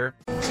next here.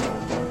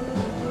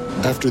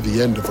 After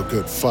the end of a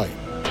good fight,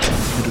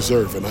 you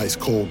deserve an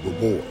ice-cold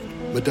reward.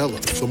 Modelo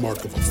is the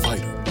mark of a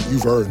fighter.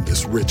 You've earned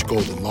this rich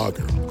golden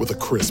lager with a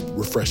crisp,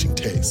 refreshing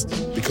taste.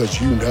 Because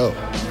you know,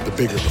 the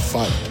bigger the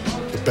fight,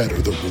 the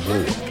better the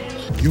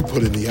reward. You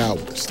put in the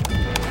hours,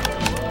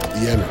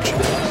 the energy,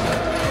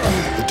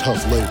 the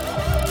tough labor.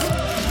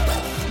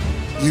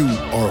 You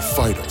are a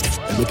fighter,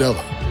 and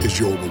Modelo is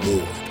your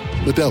reward.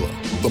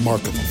 Modelo, the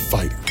mark of a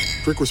fighter.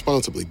 Drink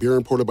responsibly. Beer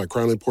imported by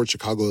Crown Imports,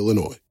 Chicago,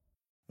 Illinois.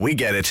 We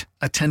get it.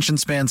 Attention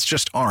spans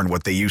just aren't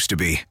what they used to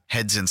be.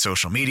 Heads in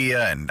social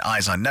media and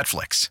eyes on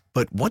Netflix.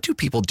 But what do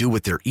people do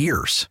with their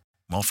ears?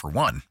 Well, for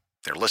one,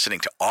 they're listening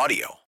to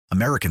audio.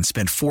 Americans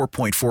spend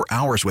 4.4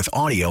 hours with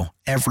audio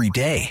every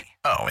day.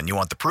 Oh, and you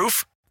want the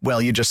proof? Well,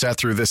 you just sat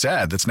through this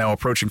ad that's now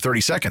approaching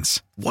 30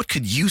 seconds. What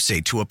could you say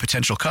to a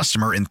potential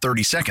customer in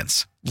 30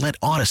 seconds? Let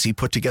Odyssey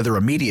put together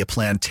a media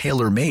plan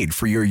tailor-made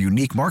for your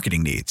unique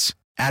marketing needs.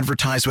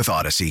 Advertise with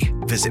Odyssey.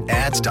 Visit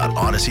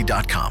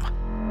ads.odyssey.com.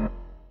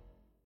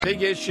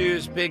 Big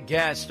issues, big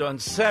guest on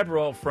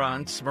several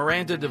fronts.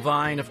 Miranda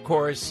Devine, of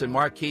course, a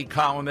marquee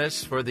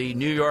columnist for the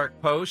New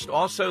York Post.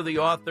 Also the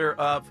author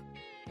of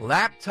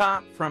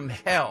Laptop from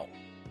Hell.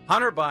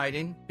 Hunter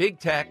Biden, Big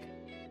Tech,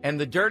 and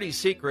the dirty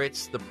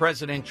secrets the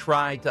president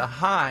tried to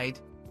hide.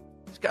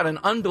 He's got an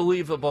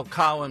unbelievable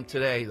column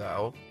today,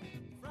 though.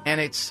 And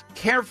it's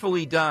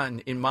carefully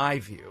done, in my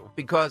view,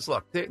 because,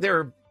 look, there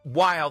are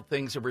wild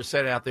things that were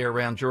said out there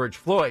around George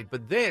Floyd,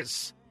 but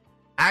this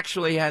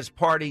actually has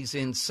parties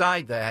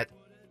inside that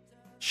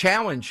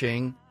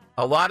challenging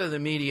a lot of the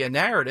media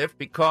narrative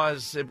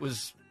because it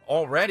was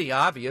already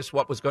obvious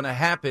what was going to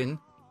happen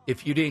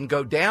if you didn't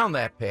go down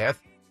that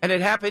path, and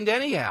it happened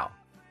anyhow.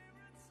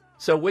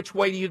 So which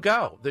way do you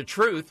go? The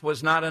truth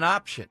was not an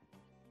option.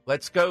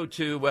 Let's go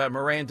to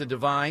Miranda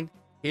Devine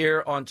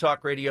here on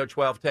Talk Radio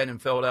 1210 in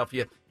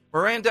Philadelphia.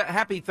 Miranda,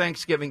 happy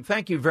Thanksgiving.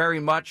 Thank you very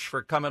much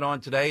for coming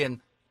on today.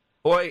 And,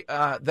 boy,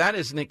 that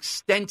is an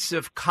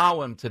extensive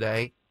column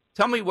today.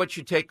 Tell me what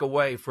you take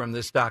away from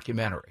this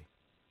documentary.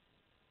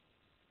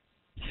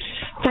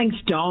 Thanks,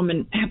 Dom,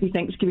 and happy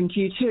Thanksgiving to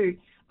you, too.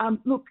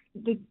 Look,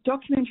 the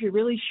documentary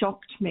really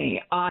shocked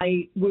me.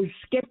 I was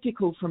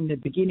skeptical from the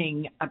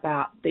beginning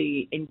about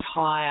the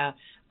entire,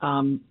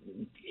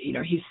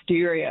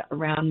 hysteria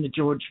around the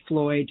George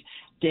Floyd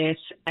death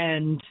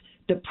and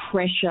the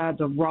pressure,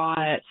 the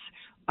riots,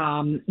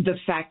 the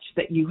fact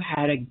that you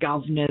had a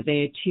governor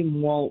there,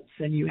 Tim Walz,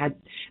 and you had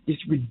this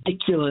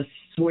ridiculous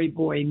soy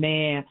boy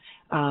mayor,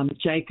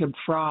 Jacob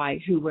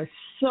Frey, who were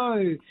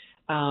so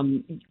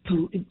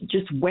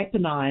just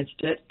weaponized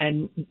it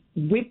and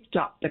whipped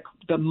up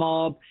the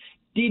mob,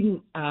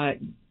 didn't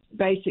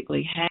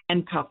basically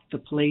handcuff the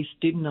police,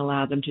 didn't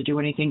allow them to do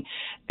anything.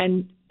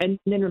 And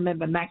then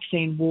remember,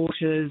 Maxine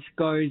Waters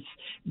goes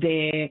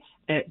there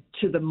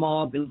to the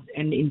mob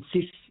and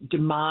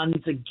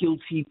demands a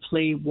guilty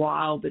plea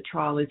while the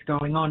trial is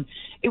going on.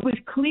 It was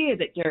clear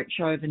that Derek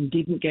Chauvin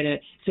didn't get a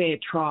fair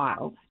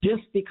trial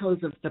just because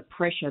of the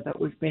pressure that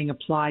was being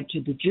applied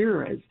to the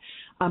jurors.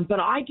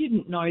 But I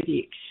didn't know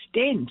the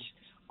extent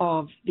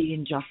of the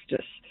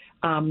injustice,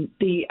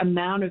 the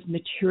amount of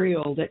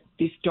material that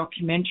this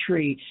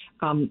documentary,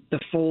 The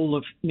Fall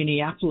of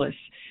Minneapolis,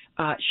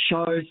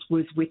 shows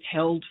was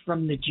withheld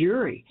from the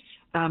jury.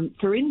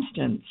 For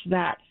instance,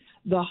 that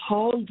the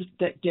hold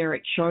that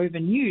Derek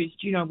Chauvin used,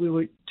 we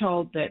were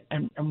told that,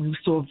 and we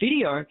saw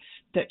video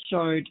that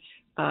showed,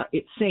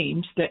 it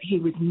seemed, that he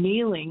was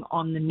kneeling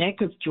on the neck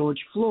of George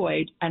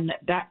Floyd and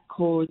that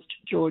caused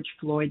George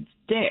Floyd's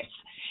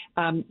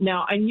death.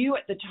 Now, I knew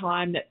at the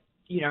time that,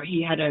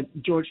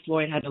 George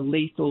Floyd had a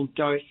lethal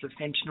dose of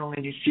fentanyl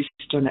in his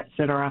system, et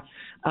cetera.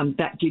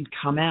 That did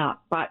come out.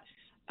 But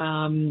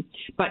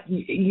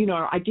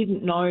I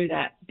didn't know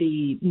that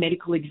the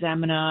medical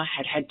examiner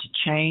had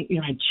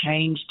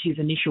changed his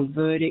initial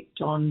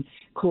verdict on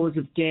cause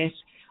of death.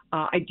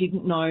 I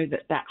didn't know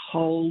that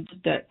hold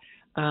that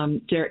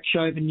Derek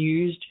Chauvin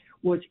used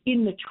was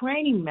in the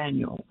training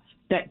manual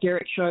that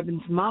Derek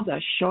Chauvin's mother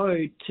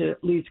showed to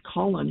Liz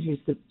Collin, who's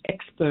the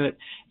expert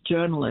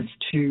journalist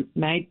who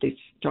made this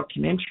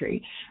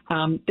documentary.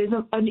 There's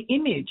an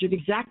image of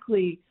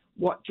exactly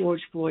what George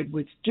Floyd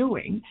was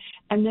doing,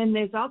 and then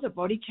there's other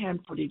body cam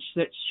footage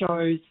that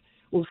shows,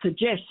 or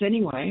suggests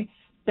anyway,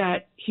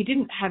 that he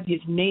didn't have his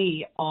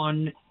knee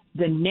on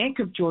the neck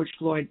of George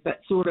Floyd,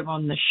 but sort of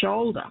on the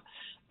shoulder,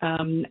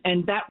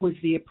 and that was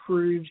the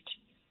approved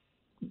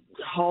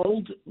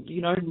hold,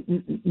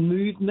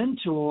 movement,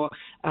 or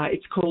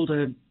it's called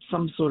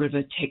some sort of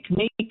a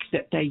technique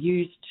that they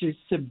use to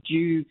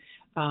subdue,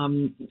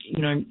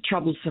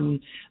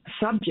 troublesome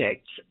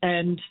subjects.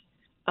 And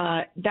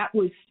that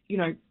was,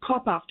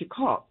 cop after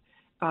cop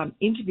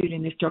interviewed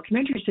in this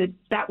documentary said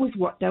that was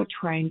what they were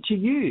trained to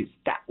use.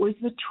 That was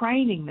the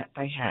training that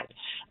they had.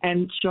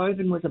 And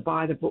Chauvin was a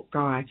by-the-book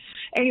guy.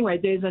 Anyway,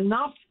 there's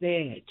enough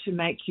there to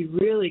make you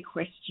really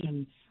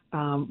question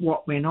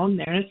what went on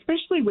there, and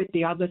especially with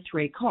the other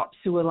three cops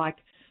who were like,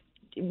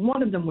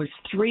 one of them was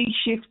 3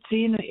 shifts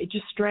in,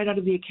 just straight out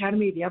of the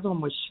academy. The other one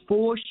was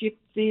 4 shifts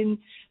in.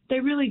 They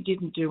really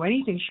didn't do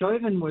anything.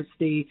 Chauvin was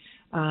the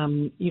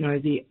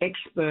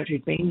expert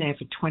who'd been there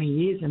for 20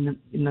 years in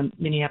the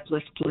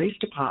Minneapolis Police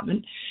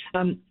Department.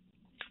 And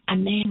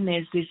then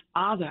there's this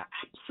other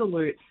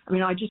absolute,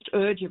 I just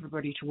urge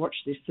everybody to watch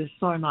this. There's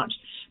so much,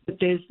 but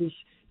there's this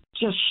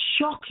just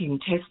shocking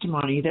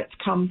testimony that's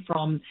come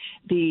from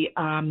the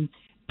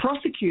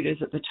prosecutors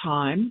at the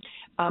time.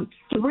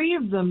 3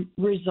 of them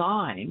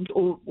resigned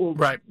or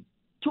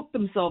took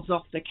themselves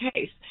off the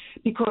case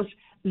because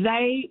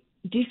they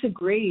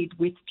disagreed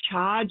with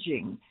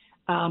charging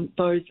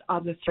those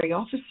other 3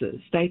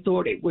 officers. They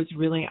thought it was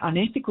really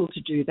unethical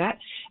to do that.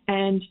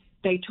 And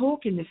they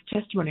talk in this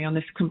testimony on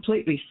this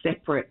completely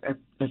separate,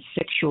 a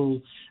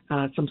sexual,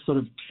 some sort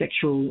of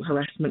sexual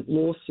harassment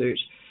lawsuit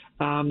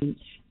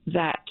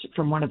that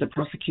from one of the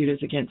prosecutors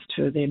against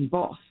her then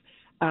boss.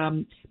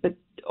 But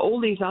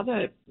all these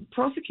other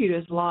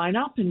prosecutors line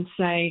up and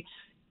say,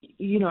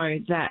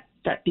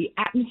 that the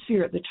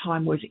atmosphere at the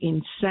time was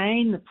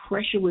insane, the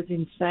pressure was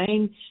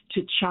insane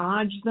to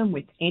charge them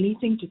with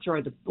anything, to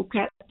throw the book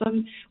at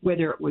them,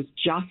 whether it was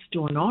just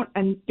or not.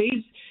 And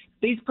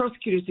these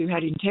prosecutors who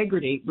had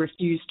integrity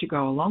refused to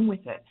go along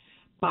with it.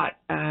 But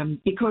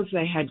because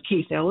they had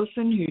Keith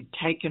Ellison, who'd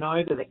taken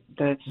over,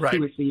 he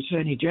was the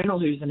Attorney General,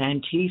 who's an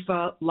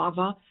Antifa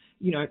lover,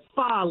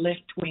 far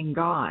left-wing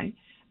guy,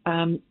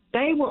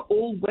 they were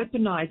all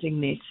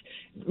weaponizing this.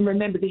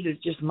 Remember, this is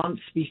just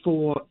months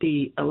before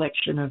the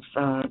election of,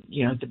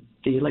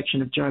 the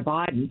election of Joe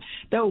Biden.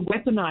 They were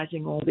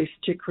weaponizing all this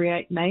to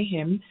create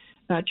mayhem,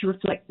 to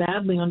reflect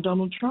badly on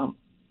Donald Trump.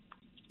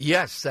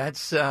 Yes,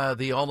 that's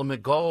the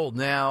ultimate goal.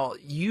 Now,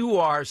 you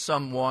are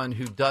someone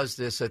who does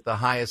this at the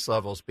highest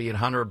levels, be it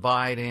Hunter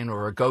Biden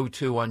or a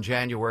go-to on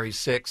January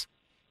 6th.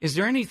 Is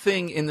there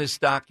anything in this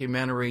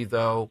documentary,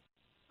 though?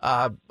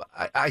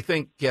 I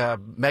think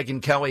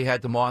Megyn Kelly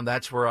had them on.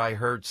 That's where I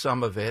heard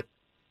some of it.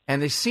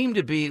 And they seem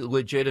to be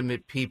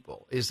legitimate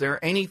people. Is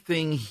there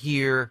anything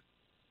here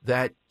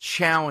that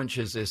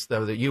challenges this,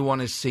 though, that you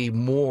want to see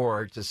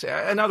more to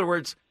say? In other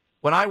words,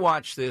 when I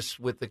watch this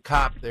with the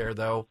cop there,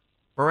 though,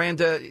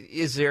 Miranda,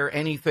 is there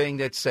anything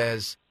that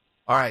says,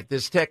 all right,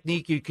 this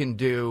technique you can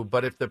do,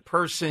 but if the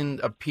person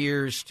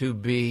appears to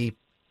be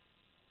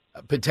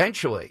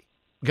potentially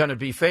going to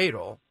be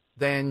fatal,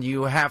 then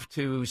you have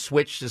to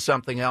switch to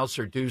something else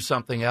or do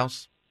something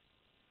else?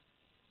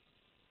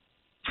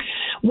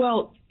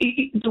 Well,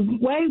 the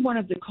way one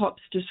of the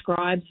cops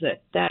describes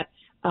it, that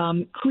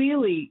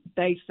clearly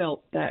they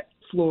felt that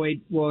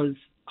Floyd was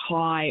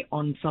high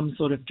on some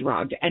sort of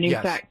drug. And in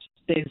fact,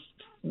 there's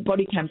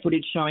body cam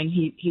footage showing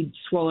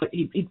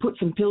he'd put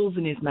some pills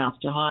in his mouth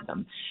to hide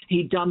them.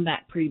 He'd done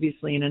that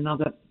previously in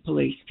another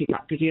police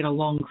pickup because he had a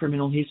long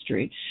criminal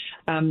history.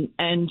 And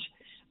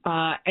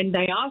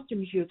they asked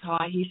him if he was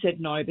high. He said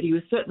no, but he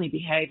was certainly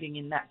behaving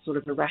in that sort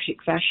of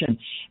erratic fashion.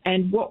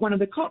 And what one of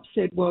the cops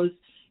said was,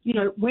 you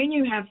know, when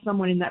you have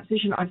someone in that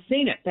position, I've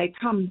seen it, they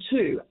come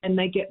to and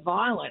they get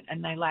violent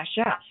and they lash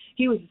out.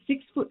 He was a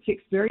 6'6",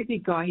 very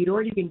big guy. He'd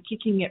already been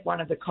kicking at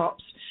one of the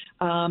cops.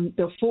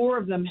 The four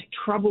of them had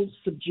trouble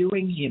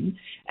subduing him.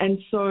 And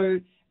so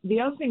the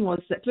other thing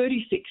was that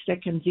 36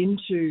 seconds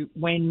into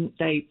when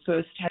they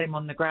first had him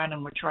on the ground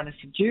and were trying to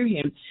subdue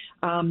him,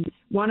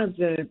 one of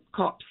the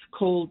cops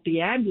called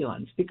the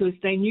ambulance because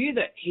they knew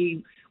that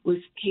he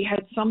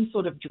had some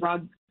sort of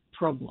drug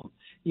problem.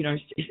 You know,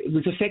 it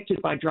was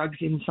affected by drugs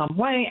in some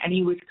way, and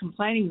he was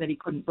complaining that he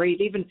couldn't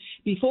breathe. Even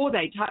before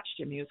they touched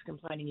him, he was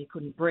complaining he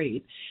couldn't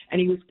breathe, and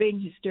he was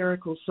being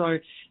hysterical. So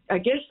I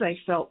guess they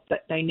felt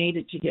that they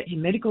needed to get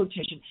him medical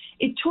attention.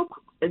 It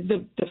took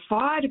the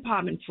fire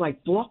department's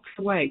like blocks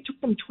away. It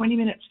took them 20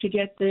 minutes to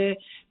get there.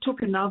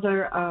 Took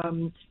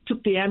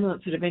the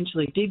ambulance that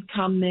eventually did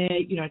come there.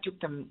 You know, it took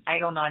them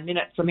 8 or 9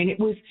 minutes. I mean, it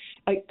was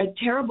a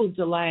terrible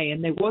delay,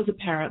 and there was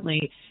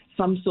apparently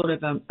some sort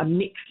of a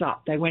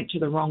mix-up. They went to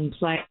the wrong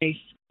place.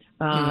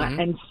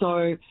 And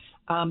so,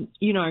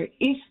 you know,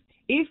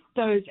 if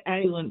those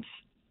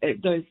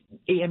those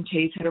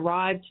EMTs had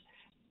arrived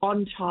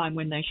on time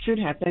when they should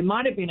have, they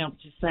might have been able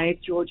to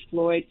save George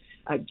Floyd,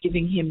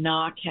 giving him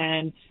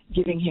Narcan,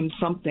 giving him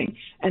something.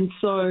 And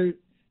so,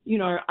 you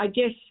know, I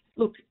guess,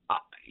 look,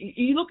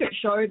 you look at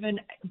Chauvin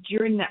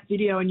during that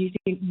video and you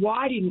think,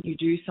 why didn't you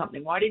do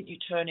something? Why didn't you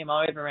turn him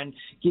over and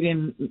give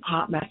him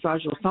heart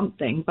massage or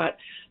something? But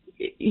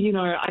you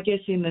know, I guess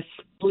in the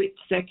split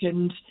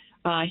second,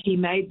 he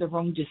made the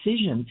wrong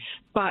decision.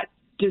 But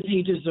does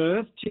he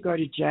deserve to go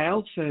to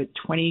jail for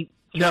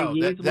 23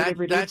 years,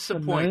 whatever it is? That's the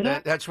point.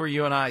 That's where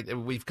you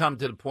and we've come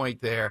to the point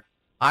there.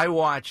 I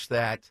watched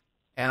that,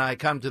 and I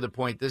come to the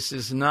point, this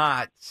is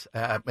not,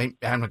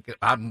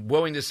 I'm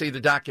willing to see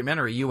the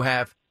documentary. You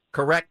have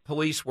correct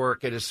police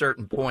work at a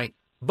certain point,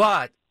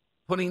 but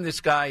putting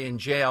this guy in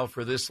jail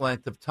for this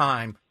length of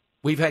time,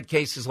 we've had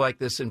cases like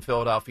this in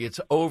Philadelphia. It's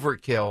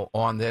overkill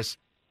on this,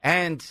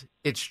 and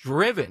it's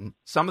driven,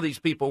 some of these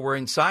people were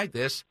inside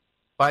this,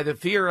 by the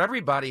fear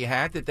everybody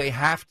had that they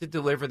have to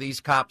deliver these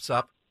cops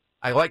up.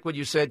 I like what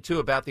you said, too,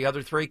 about the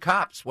other 3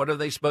 cops. What are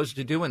they supposed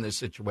to do in this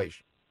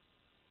situation?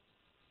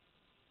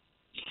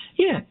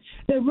 Yeah,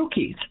 they're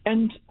rookies.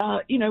 And,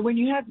 you know, when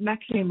you have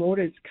Maxine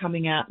Waters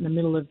coming out in the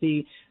middle of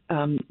the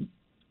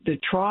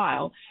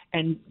trial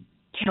and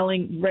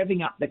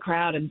revving up the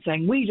crowd and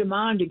saying, we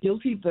demand a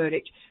guilty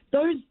verdict,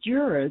 those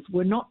jurors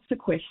were not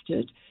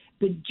sequestered.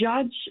 The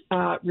judge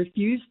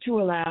refused to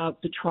allow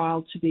the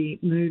trial to be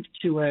moved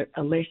to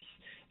a less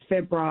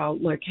febrile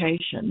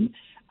location.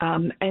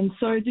 And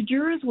so the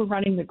jurors were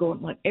running the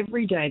gauntlet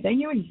every day. They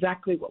knew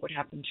exactly what would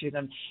happen to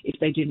them if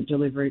they didn't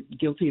deliver a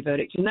guilty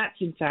verdict. And that's,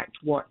 in fact,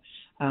 what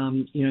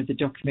you know, the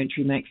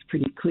documentary makes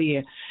pretty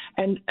clear.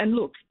 And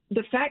look,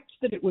 the fact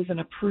that it was an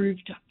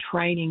approved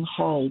training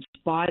hold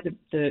by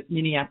the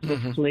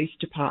Minneapolis Police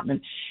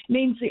Department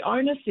means the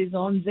onus is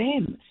on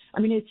them. I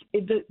mean,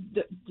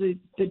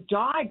 the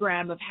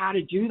diagram of how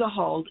to do the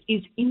hold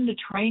is in the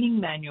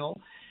training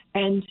manual,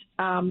 and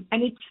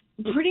it's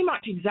pretty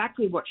much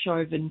exactly what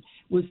Chauvin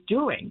was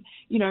doing.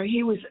 You know,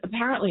 he was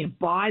apparently a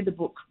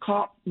by-the-book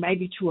cop,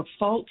 maybe to a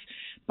fault,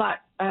 but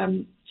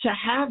to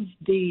have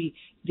the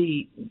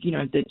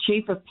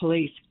chief of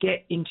police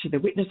get into the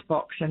witness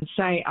box and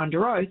say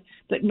under oath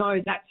that no,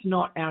 that's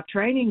not our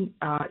training,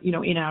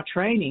 in our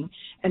training,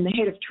 and the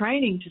head of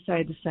training to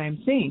say the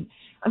same thing.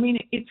 I mean,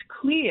 it's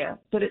clear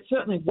that it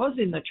certainly was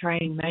in the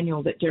training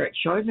manual that Derek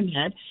Chauvin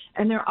had,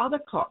 and there are other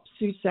cops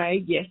who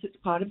say, yes, it's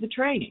part of the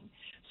training.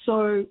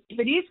 So if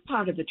it is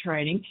part of the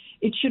training,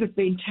 it should have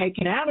been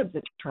taken out of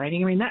the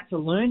training. I mean, that's a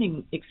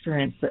learning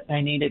experience that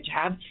they needed to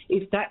have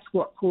if that's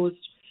what caused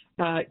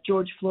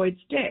George Floyd's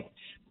death.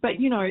 But,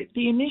 you know,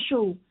 the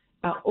initial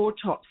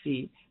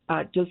autopsy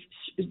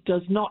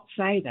does not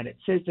say that. It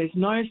says there's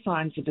no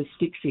signs of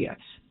asphyxia.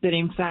 That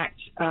in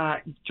fact,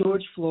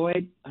 George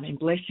Floyd, I mean,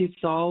 bless his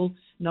soul,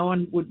 no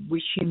one would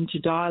wish him to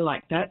die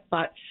like that.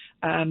 But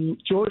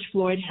George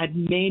Floyd had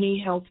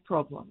many health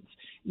problems.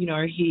 You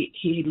know,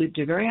 he lived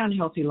a very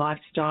unhealthy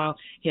lifestyle.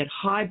 He had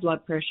high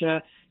blood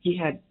pressure. He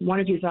had one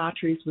of his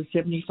arteries was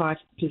 75%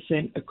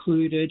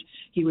 occluded.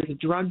 He was a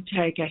drug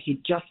taker.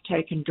 He'd just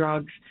taken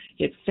drugs.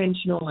 He had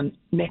fentanyl and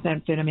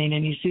methamphetamine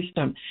in his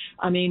system.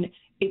 I mean,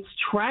 it's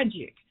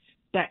tragic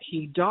that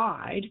he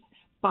died,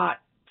 but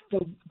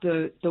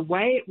the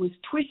way it was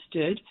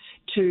twisted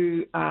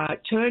to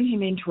turn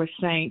him into a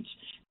saint,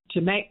 to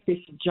make this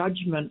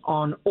judgment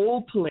on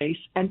all police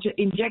and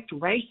to inject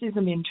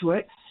racism into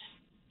it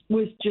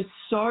was just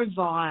so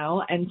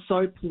vile and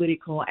so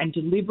political and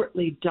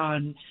deliberately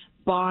done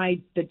by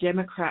the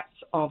Democrats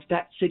of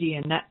that city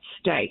and that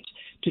state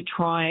to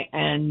try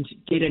and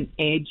get an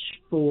edge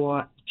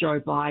for Joe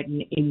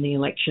Biden in the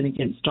election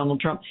against Donald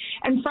Trump.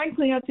 And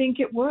frankly, I think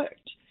it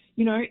worked.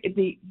 You know,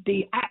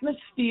 the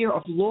atmosphere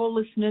of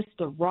lawlessness,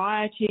 the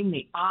rioting,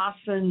 the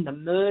arson, the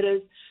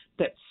murders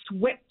that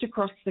swept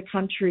across the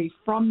country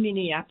from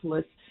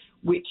Minneapolis,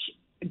 which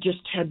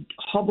just had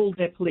hobbled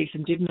their police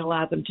and didn't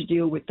allow them to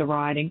deal with the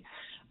rioting.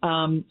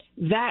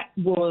 That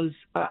was,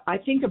 I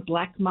think, a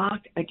black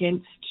mark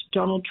against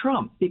Donald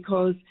Trump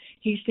because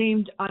he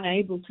seemed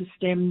unable to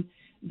stem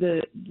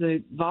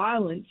the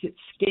violence. It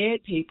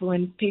scared people,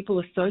 and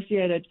people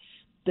associated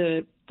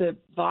the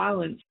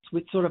violence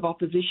with sort of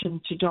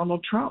opposition to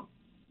Donald Trump.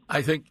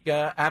 I think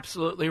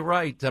absolutely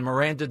right.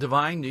 Miranda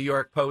Devine, New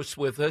York Post,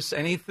 with us.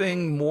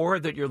 Anything more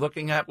that you're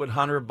looking at with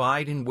Hunter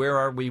Biden? Where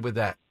are we with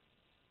that?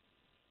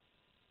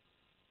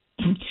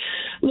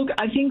 Look,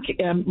 I think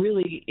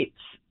really it's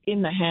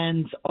in the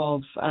hands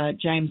of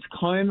James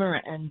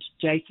Comer and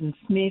Jason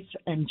Smith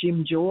and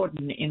Jim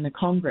Jordan in the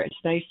Congress.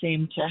 They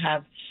seem to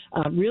have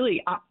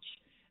really upped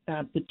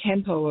the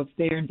tempo of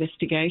their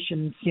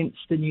investigation since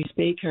the new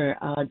Speaker,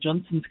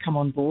 Johnson's, come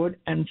on board.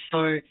 And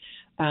so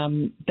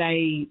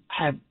they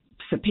have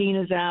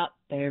subpoenas out.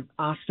 They've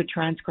asked for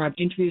transcribed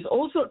interviews,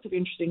 all sorts of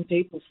interesting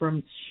people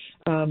from,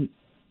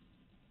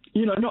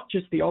 not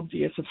just the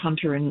obvious of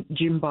Hunter and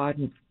Jim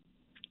Biden,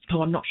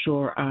 who I'm not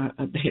sure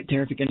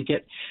they're ever going to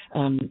get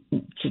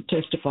to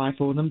testify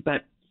for them,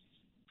 but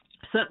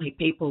certainly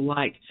people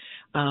like,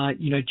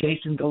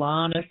 Jason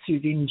Galanis,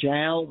 who's in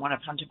jail, one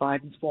of Hunter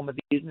Biden's former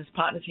business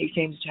partners. He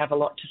seems to have a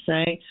lot to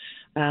say,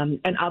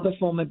 and other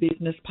former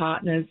business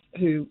partners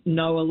who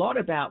know a lot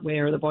about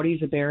where the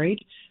bodies are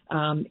buried.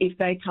 If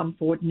they come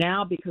forward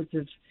now because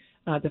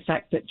of the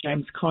fact that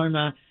James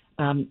Comer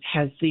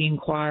has the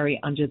inquiry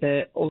under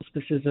the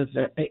auspices of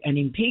an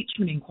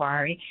impeachment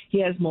inquiry, he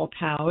has more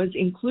powers,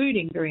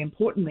 including, very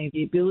importantly,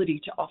 the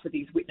ability to offer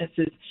these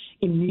witnesses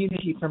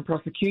immunity from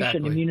prosecution,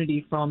 exactly,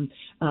 immunity from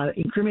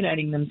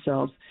incriminating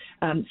themselves.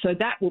 So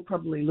that will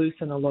probably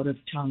loosen a lot of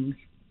tongues.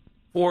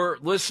 For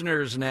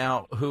listeners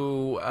now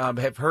who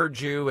have heard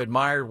you,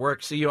 admired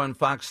work, see you on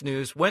Fox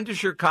News, when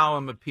does your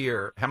column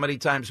appear? How many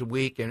times a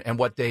week and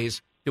what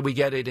days do we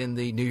get it in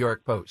the New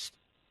York Post?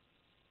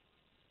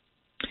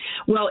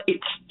 Well, it's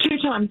 2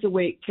 times a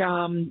week,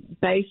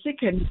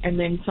 basic, and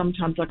then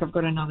sometimes, like I've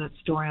got another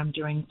story I'm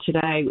doing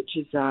today,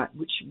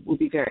 which will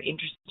be very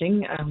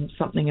interesting.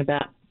 Something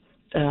about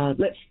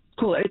let's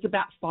call it. It's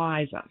about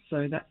Pfizer,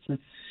 so that's a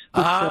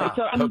good story.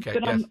 So okay,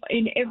 yes. I'm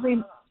in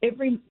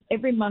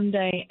every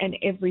Monday and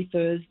every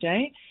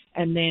Thursday,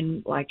 and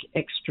then like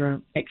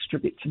extra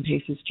bits and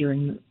pieces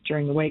during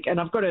the week. And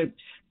I've got a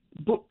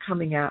book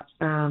coming out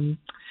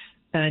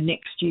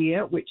next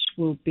year, which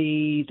will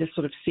be the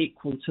sort of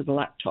sequel to The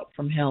Laptop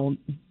from Hell,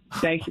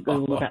 basically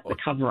all about the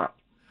cover-up.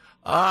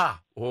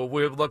 Well,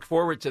 we'll look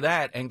forward to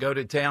that and go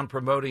to town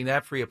promoting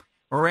that for you.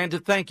 Miranda,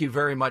 thank you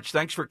very much.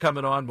 Thanks for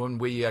coming on when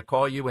we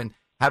call you, and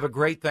have a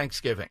great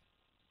Thanksgiving.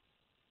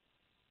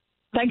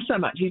 Thanks so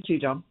much. You too,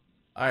 Dom.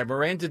 All right,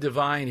 Miranda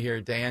Devine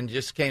here, Dan.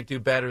 Just can't do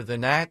better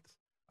than that.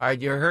 All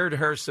right, you heard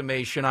her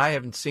summation. I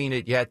haven't seen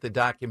it yet, the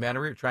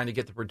documentary. We're trying to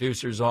get the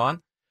producers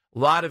on. A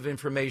lot of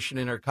information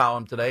in her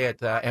column today at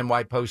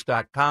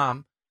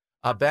nypost.com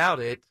about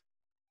it.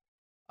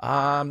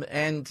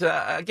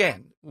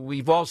 Again,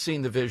 we've all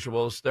seen the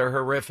visuals. They're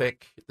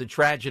horrific. The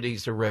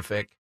tragedy's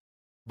horrific.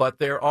 But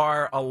there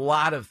are a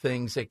lot of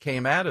things that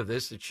came out of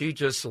this that she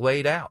just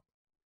laid out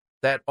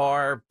that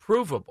are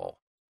provable.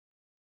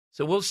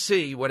 So we'll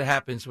see what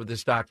happens with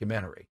this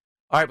documentary.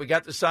 All right, we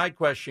got the side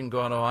question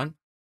going on.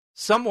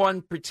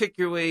 Someone,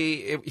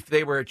 particularly if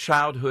they were a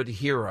childhood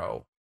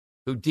hero,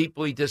 who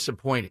deeply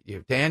disappointed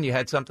you. Dan, you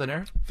had something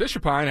there? Fisher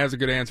Pine has a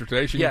good answer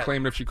today. She can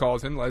claim it if she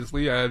calls in,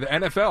 Leslie. The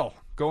NFL,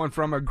 going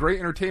from a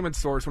great entertainment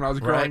source when I was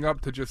growing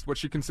up to just what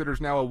she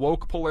considers now a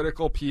woke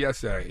political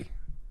PSA.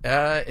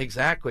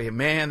 Exactly.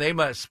 Man, they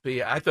must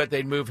be. I thought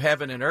they'd move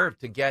heaven and earth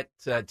to get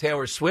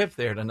Taylor Swift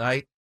there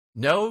tonight.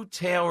 No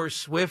Taylor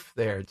Swift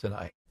there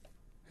tonight.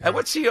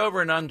 What's the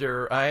over and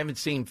under? I haven't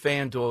seen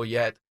FanDuel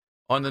yet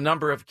on the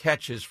number of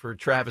catches for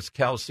Travis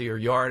Kelce or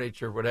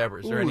yardage or whatever?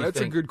 Is there anything?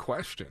 That's a good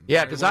question.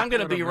 Yeah, because I'm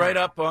going to be right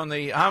up on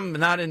the – I'm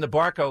not in the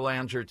Barco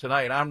Lounger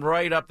tonight. I'm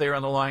right up there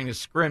on the line of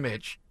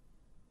scrimmage,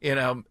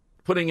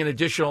 putting an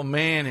additional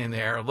man in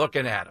there,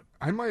 looking at him.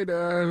 I might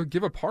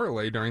give a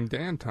parlay during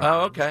Dan time.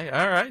 Oh, okay.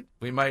 All right.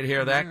 We might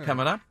hear that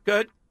coming up.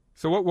 Good.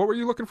 So what were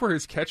you looking for?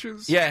 His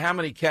catches? Yeah, how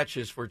many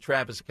catches for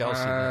Travis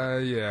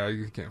Kelce? Yeah,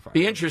 you can't find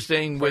Be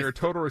interesting with your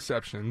total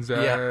receptions.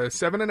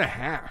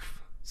 7.5.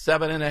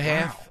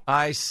 7.5. Wow.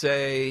 I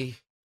say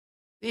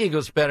the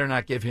Eagles better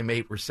not give him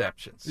 8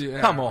 receptions. Yeah.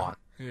 Come on.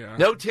 Yeah.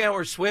 No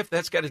Taylor Swift.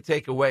 That's got to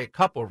take away a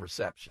couple of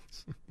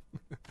receptions.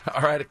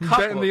 All right, a couple.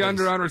 Betting the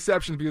under on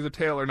receptions because of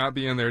Taylor not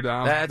being there,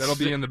 Dom. That'll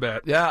be in the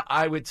bet. Yeah,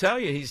 I would tell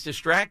you he's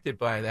distracted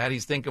by that.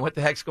 He's thinking, what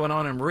the heck's going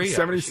on in Rio?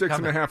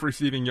 76.5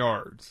 receiving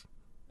yards.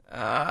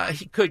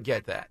 He could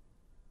get that.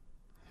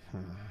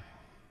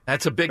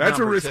 That's a big That's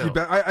number, a risky too.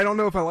 bet. I don't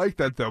know if I like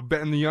that, though.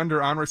 Betting the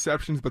under on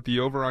receptions but the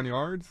over on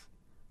yards?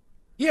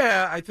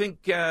 Yeah, I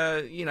think,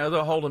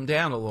 they'll hold him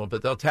down a little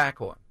bit. They'll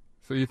tackle him.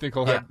 So you think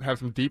he'll have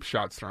some deep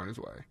shots thrown his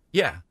way?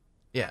 Yeah.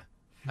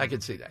 I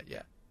could see that,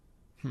 yeah.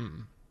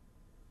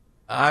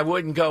 I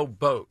wouldn't go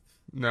both.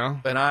 No?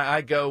 But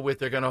I go with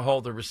they're going to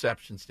hold the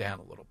receptions down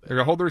a little bit. They're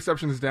going to hold the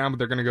receptions down, but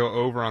they're going to go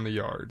over on the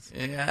yards.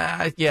 Yeah,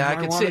 I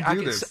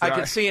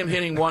could see him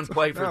hitting one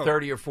play for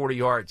 30 or 40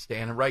 yards,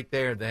 Dan, and right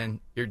there, then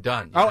you're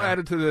done. I'll add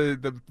it to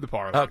the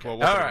parlay. Okay. All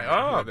right.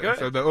 Oh, good.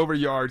 So the over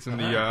yards and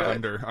the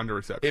under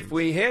receptions. If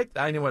we hit,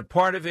 I knew what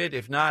part of it.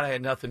 If not, I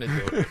had nothing to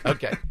do with it.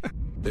 Okay.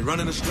 They're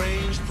running a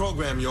strange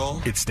program,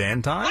 y'all. It's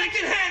Dan time. I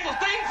can handle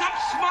things. I'm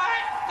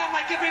smart. Not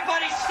like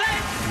everybody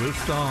says.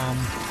 With Dom.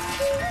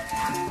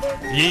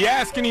 Ye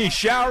ask and ye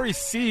shall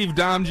receive,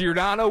 Dom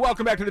Giordano.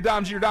 Welcome back to the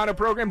Dom Giordano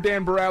program.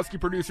 Dan Borowski,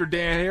 producer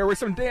Dan here, with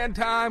some Dan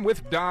time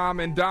with Dom.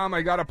 And Dom,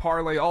 I got a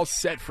parlay all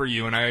set for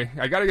you, and I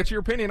got to get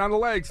your opinion on the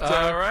legs.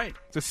 All right.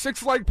 It's a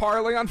 6-leg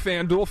parlay on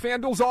FanDuel.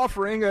 FanDuel's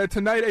offering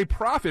tonight a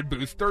profit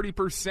boost,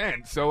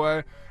 30%.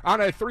 So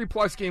on a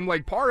 3+ game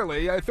leg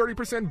parlay, a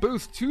 30%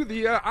 boost to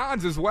the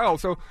odds as well.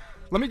 So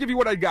let me give you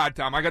what I got,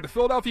 Dom. I got the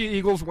Philadelphia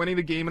Eagles winning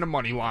the game in a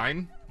money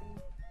line.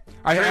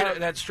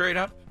 That's straight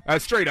up?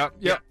 Straight up,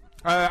 yep.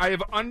 I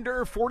have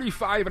under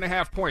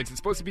 45.5 points. It's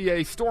supposed to be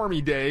a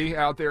stormy day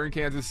out there in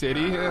Kansas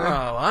City.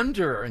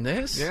 Under in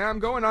this? Yeah, I'm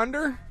going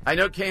under. I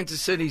know Kansas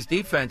City's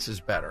defense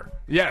is better.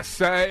 Yes,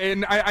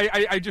 and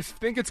I just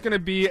think it's going to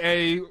be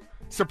a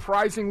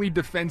surprisingly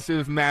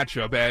defensive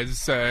matchup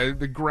as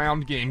the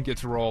ground game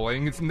gets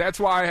rolling. And that's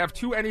why I have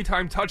 2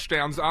 anytime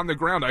touchdowns on the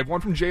ground. I have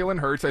one from Jalen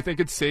Hurts. I think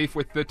it's safe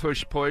with the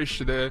tush push,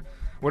 the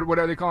what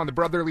are they calling, the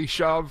brotherly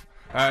shove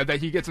that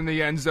he gets in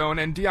the end zone,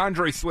 and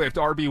DeAndre Swift,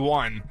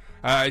 RB1.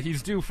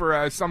 He's due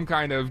for some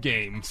kind of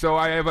game. So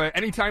I have an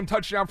anytime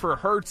touchdown for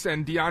Hurts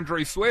and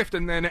DeAndre Swift,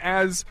 and then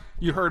as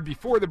you heard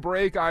before the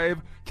break, I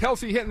have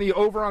Kelce hitting the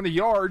over on the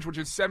yards, which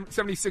is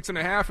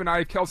 76.5, and I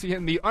have Kelce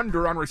hitting the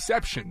under on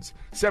receptions,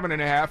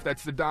 7.5.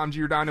 That's the Dom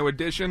Giordano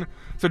edition.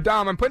 So,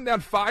 Dom, I'm putting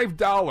down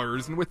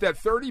 $5, and with that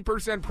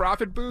 30%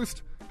 profit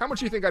boost, how much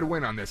do you think I'd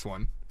win on this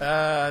one?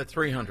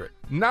 $300.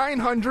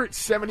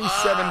 $977.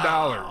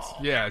 Oh.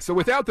 Yeah, so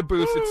without the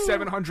boost, it's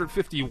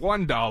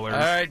 $751. All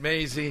right,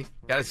 Maisie.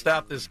 Got to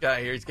stop this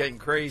guy here. He's getting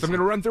crazy. So I'm going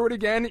to run through it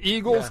again.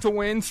 Eagles to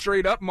win,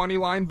 straight up money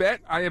line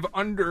bet. I have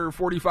under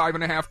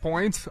 45.5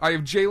 points. I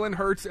have Jalen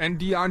Hurts and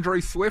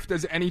DeAndre Swift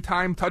as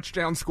anytime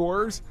touchdown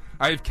scorers.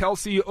 I have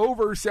Kelce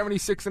over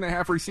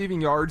 76.5 receiving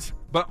yards,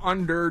 but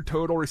under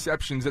total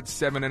receptions at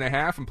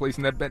 7.5. I'm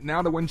placing that bet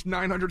now to win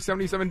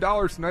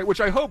 $977 tonight, which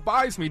I hope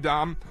buys me,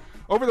 Dom.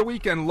 Over the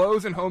weekend,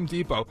 Lowe's and Home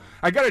Depot.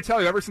 I got to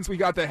tell you, ever since we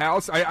got the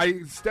house,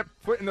 I stepped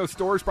foot in those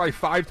stores probably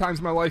 5 times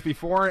in my life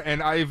before,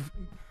 and I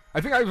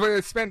think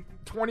I've spent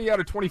 20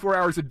 out of 24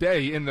 hours a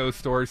day in those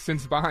stores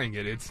since buying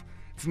it. It's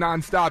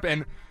nonstop,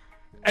 and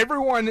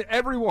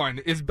everyone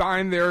is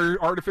buying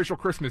their artificial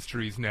Christmas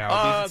trees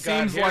now. It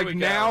seems like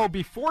now,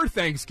 before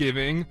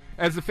Thanksgiving,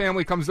 as the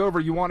family comes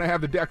over, you want to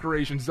have the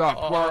decorations up.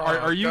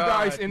 Are you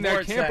guys in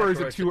that camp, or is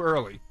it too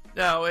early?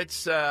 No,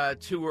 it's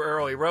too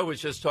early. Ro was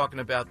just talking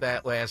about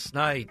that last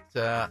night,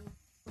 that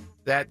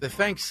the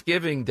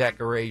Thanksgiving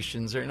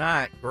decorations are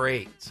not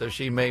great, so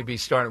she may be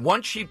starting.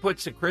 Once she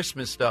puts the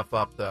Christmas stuff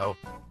up, though,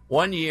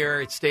 one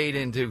year it stayed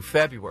into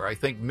February, I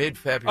think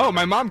mid-February. Oh,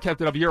 my mom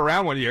kept it up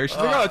year-round one year. She's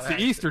like, oh, it's the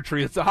Easter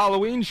tree. It's the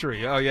Halloween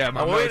tree. Oh, yeah.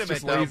 Oh, wait a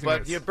minute, though,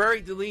 but you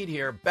buried the lead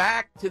here.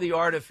 Back to the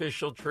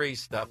artificial tree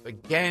stuff,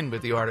 again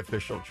with the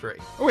artificial tree.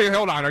 Oh, wait,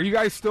 hold on. Are you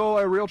guys still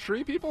real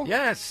tree people?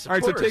 Yes, All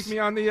right, so take me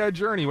on the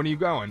journey. When are you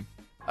going?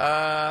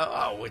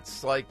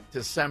 It's like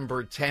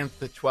December 10th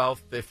to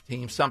 12th,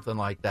 15th, something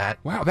like that.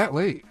 Wow, that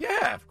late?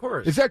 Yeah, of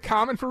course. Is that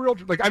common for real?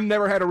 Like, I've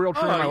never had a real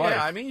tree in my life.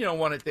 Yeah, I mean, you don't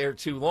want it there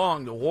too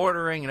long, the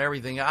watering and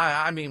everything.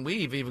 I mean,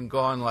 we've even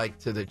gone, like,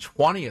 to the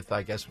 20th,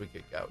 I guess we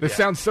could go. This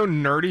sounds so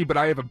nerdy, but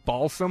I have a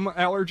balsam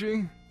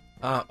allergy.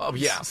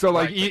 Yeah. So,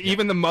 like, right.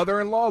 even the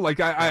mother-in-law, like,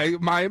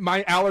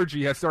 my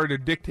allergy has started to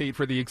dictate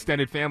for the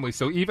extended family.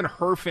 So even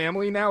her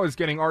family now is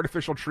getting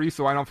artificial trees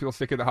so I don't feel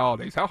sick at the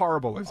holidays. How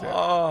horrible is it?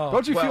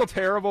 Don't you feel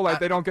terrible that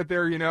they don't get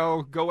their,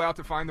 go out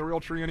to find the real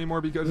tree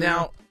anymore because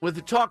Now, with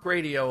the talk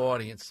radio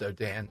audience, though,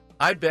 Dan,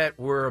 I bet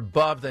we're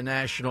above the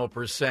national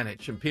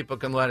percentage, and people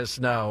can let us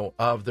know,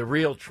 of the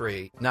real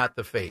tree, not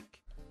the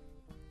fake.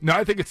 No,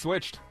 I think it's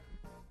switched.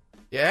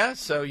 Yeah,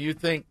 so you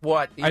think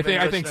what? I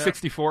think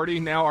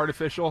 60-40 now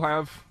artificial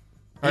have.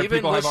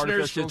 Even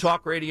listeners to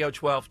Talk Radio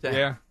 1210.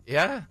 Yeah.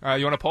 Yeah.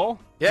 You want a poll?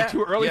 Yeah. It's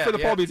too early for the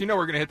yeah. poll because we're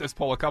going to hit this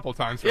poll a couple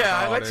times. For the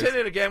let's holidays. hit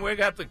it again. We're going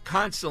to have to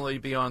constantly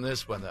be on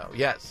this one, though.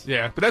 Yes.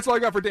 Yeah, but that's all I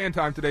got for Dan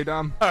time today,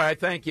 Dom. All right,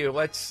 thank you.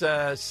 Let's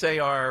say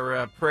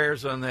our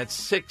prayers on that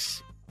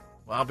 6.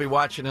 Well, I'll be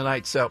watching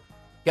tonight, so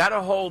got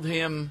to hold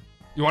him.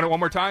 You want it one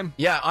more time?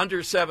 Yeah,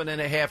 under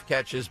 7.5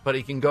 catches, but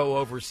he can go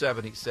over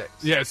 76.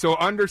 Yeah, so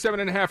under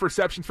 7.5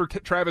 receptions for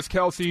Travis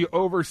Kelce,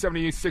 over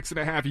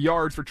 76.5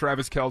 yards for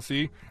Travis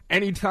Kelce.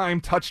 Anytime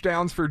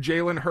touchdowns for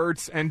Jalen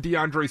Hurts and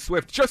DeAndre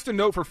Swift. Just a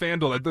note for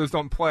FanDuel that those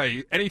don't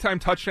play. Anytime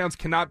touchdowns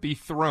cannot be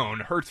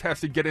thrown. Hurts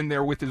has to get in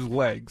there with his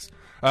legs.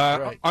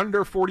 Right.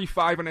 Under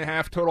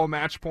 45.5 total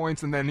match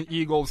points, and then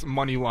Eagles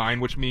money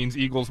line, which means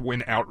Eagles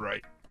win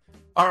outright.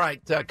 All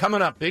right,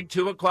 coming up, big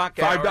 2 o'clock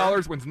hour.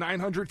 $5 wins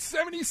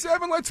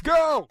 $977. Let's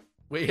go.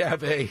 We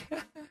have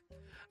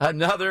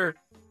another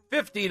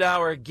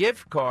 $50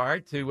 gift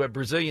card to a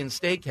Brazilian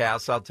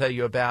steakhouse I'll tell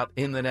you about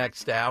in the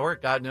next hour.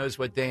 God knows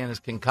what Dan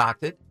has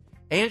concocted.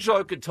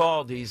 Angelo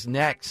Cataldi's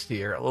next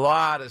here. A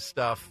lot of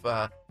stuff.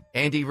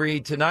 Andy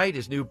Reid tonight,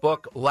 his new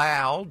book,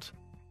 Loud.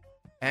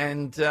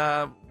 And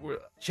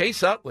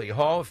Chase Utley,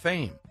 Hall of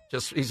Fame.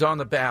 He's on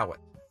the ballot.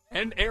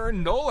 And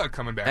Aaron Nola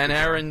coming back. And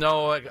Aaron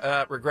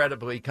Nola,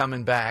 regrettably,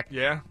 coming back.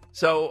 Yeah.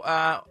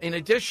 So, in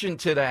addition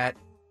to that,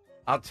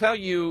 I'll tell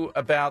you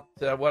about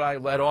what I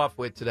led off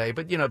with today.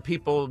 But,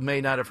 people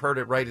may not have heard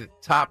it right at the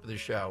top of the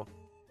show.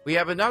 We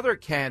have another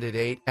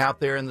candidate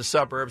out there in the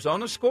suburbs on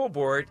the school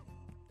board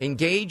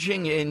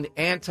engaging in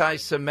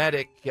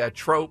anti-Semitic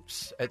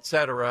tropes,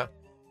 etc.,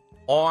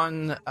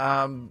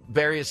 on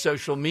various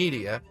social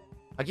media.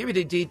 I'll give you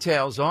the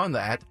details on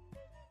that.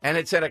 And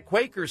it's at a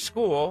Quaker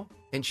school.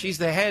 And she's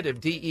the head of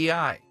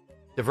DEI,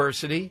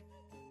 diversity,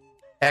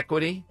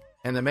 equity,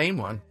 and the main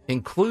one,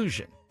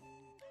 inclusion.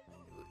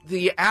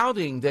 The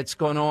outing that's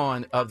going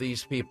on of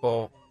these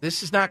people,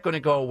 this is not going to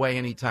go away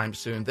anytime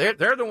soon. They're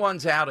the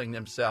ones outing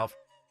themselves.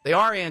 They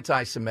are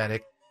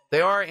anti-Semitic.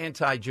 They are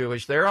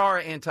anti-Jewish. They are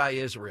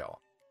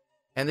anti-Israel.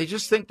 And they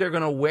just think they're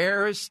going to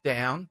wear us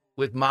down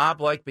with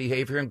mob-like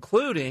behavior,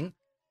 including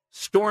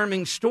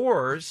storming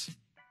stores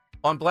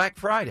on Black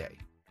Friday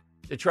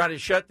to try to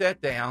shut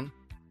that down.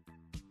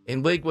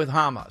 In league with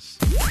Hamas.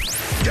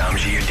 Dom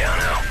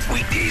Giordano,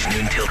 weekdays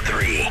noon till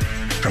 3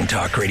 from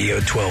Talk Radio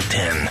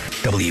 1210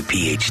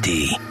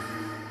 WPHT.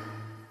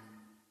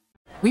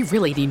 We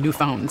really need new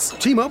phones.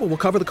 T-Mobile will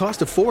cover the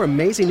cost of 4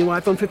 amazing new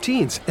iPhone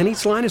 15s, and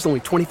each line is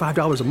only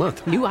 $25 a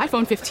month. New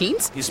iPhone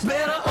 15s? It's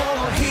better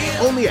over here.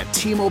 Only at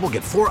T-Mobile,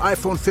 get 4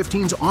 iPhone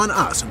 15s on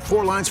us and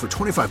 4 lines for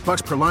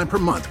 $25 per line per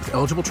month with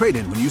eligible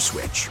trade-in when you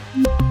switch.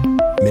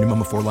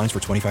 Minimum of 4 lines for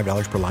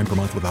 $25 per line per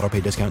month with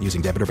autopay discount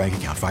using debit or bank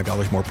account.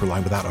 $5 more per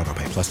line without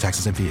autopay, plus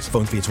taxes and fees.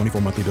 Phone fee at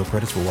 24 monthly bill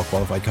credits for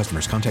well-qualified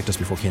customers. Contact us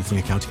before canceling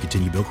account to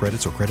continue bill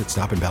credits or credit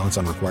stop and balance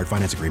on required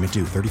finance agreement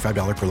due.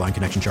 $35 per line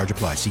connection charge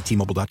applies. See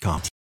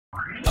T-Mobile.com.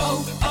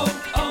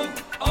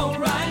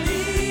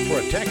 O'Reilly.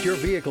 Protect your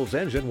vehicle's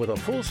engine with a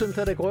full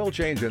synthetic oil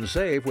change and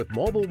save with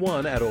Mobil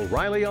 1 at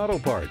O'Reilly Auto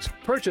Parts.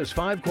 Purchase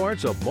 5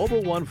 quarts of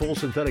Mobil 1 full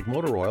synthetic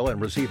motor oil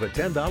and receive a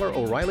 $10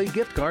 O'Reilly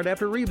gift card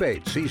after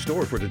rebate. See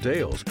store for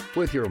details.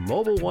 With your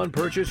Mobil 1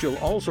 purchase, you'll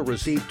also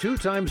receive 2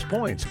 times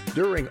points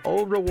during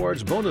O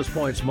Rewards Bonus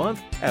Points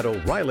Month at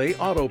O'Reilly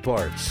Auto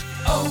Parts.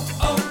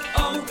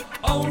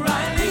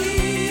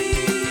 O'Reilly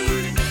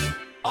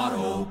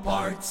Auto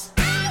Parts.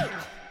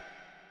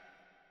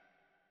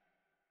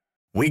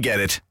 We get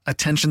it.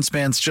 Attention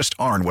spans just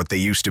aren't what they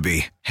used to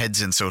be. Heads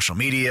in social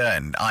media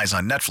and eyes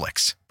on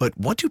Netflix. But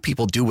what do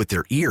people do with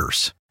their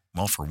ears?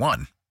 Well, for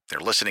one, they're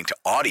listening to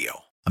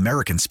audio.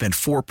 Americans spend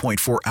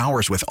 4.4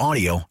 hours with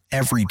audio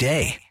every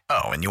day.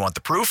 Oh, and you want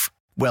the proof?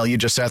 Well, you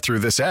just sat through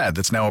this ad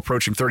that's now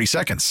approaching 30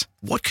 seconds.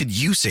 What could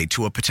you say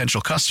to a potential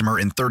customer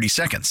in 30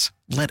 seconds?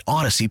 Let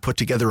Odyssey put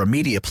together a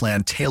media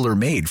plan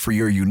tailor-made for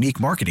your unique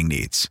marketing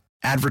needs.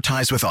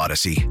 Advertise with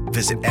Odyssey.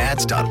 Visit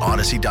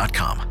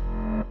ads.odyssey.com.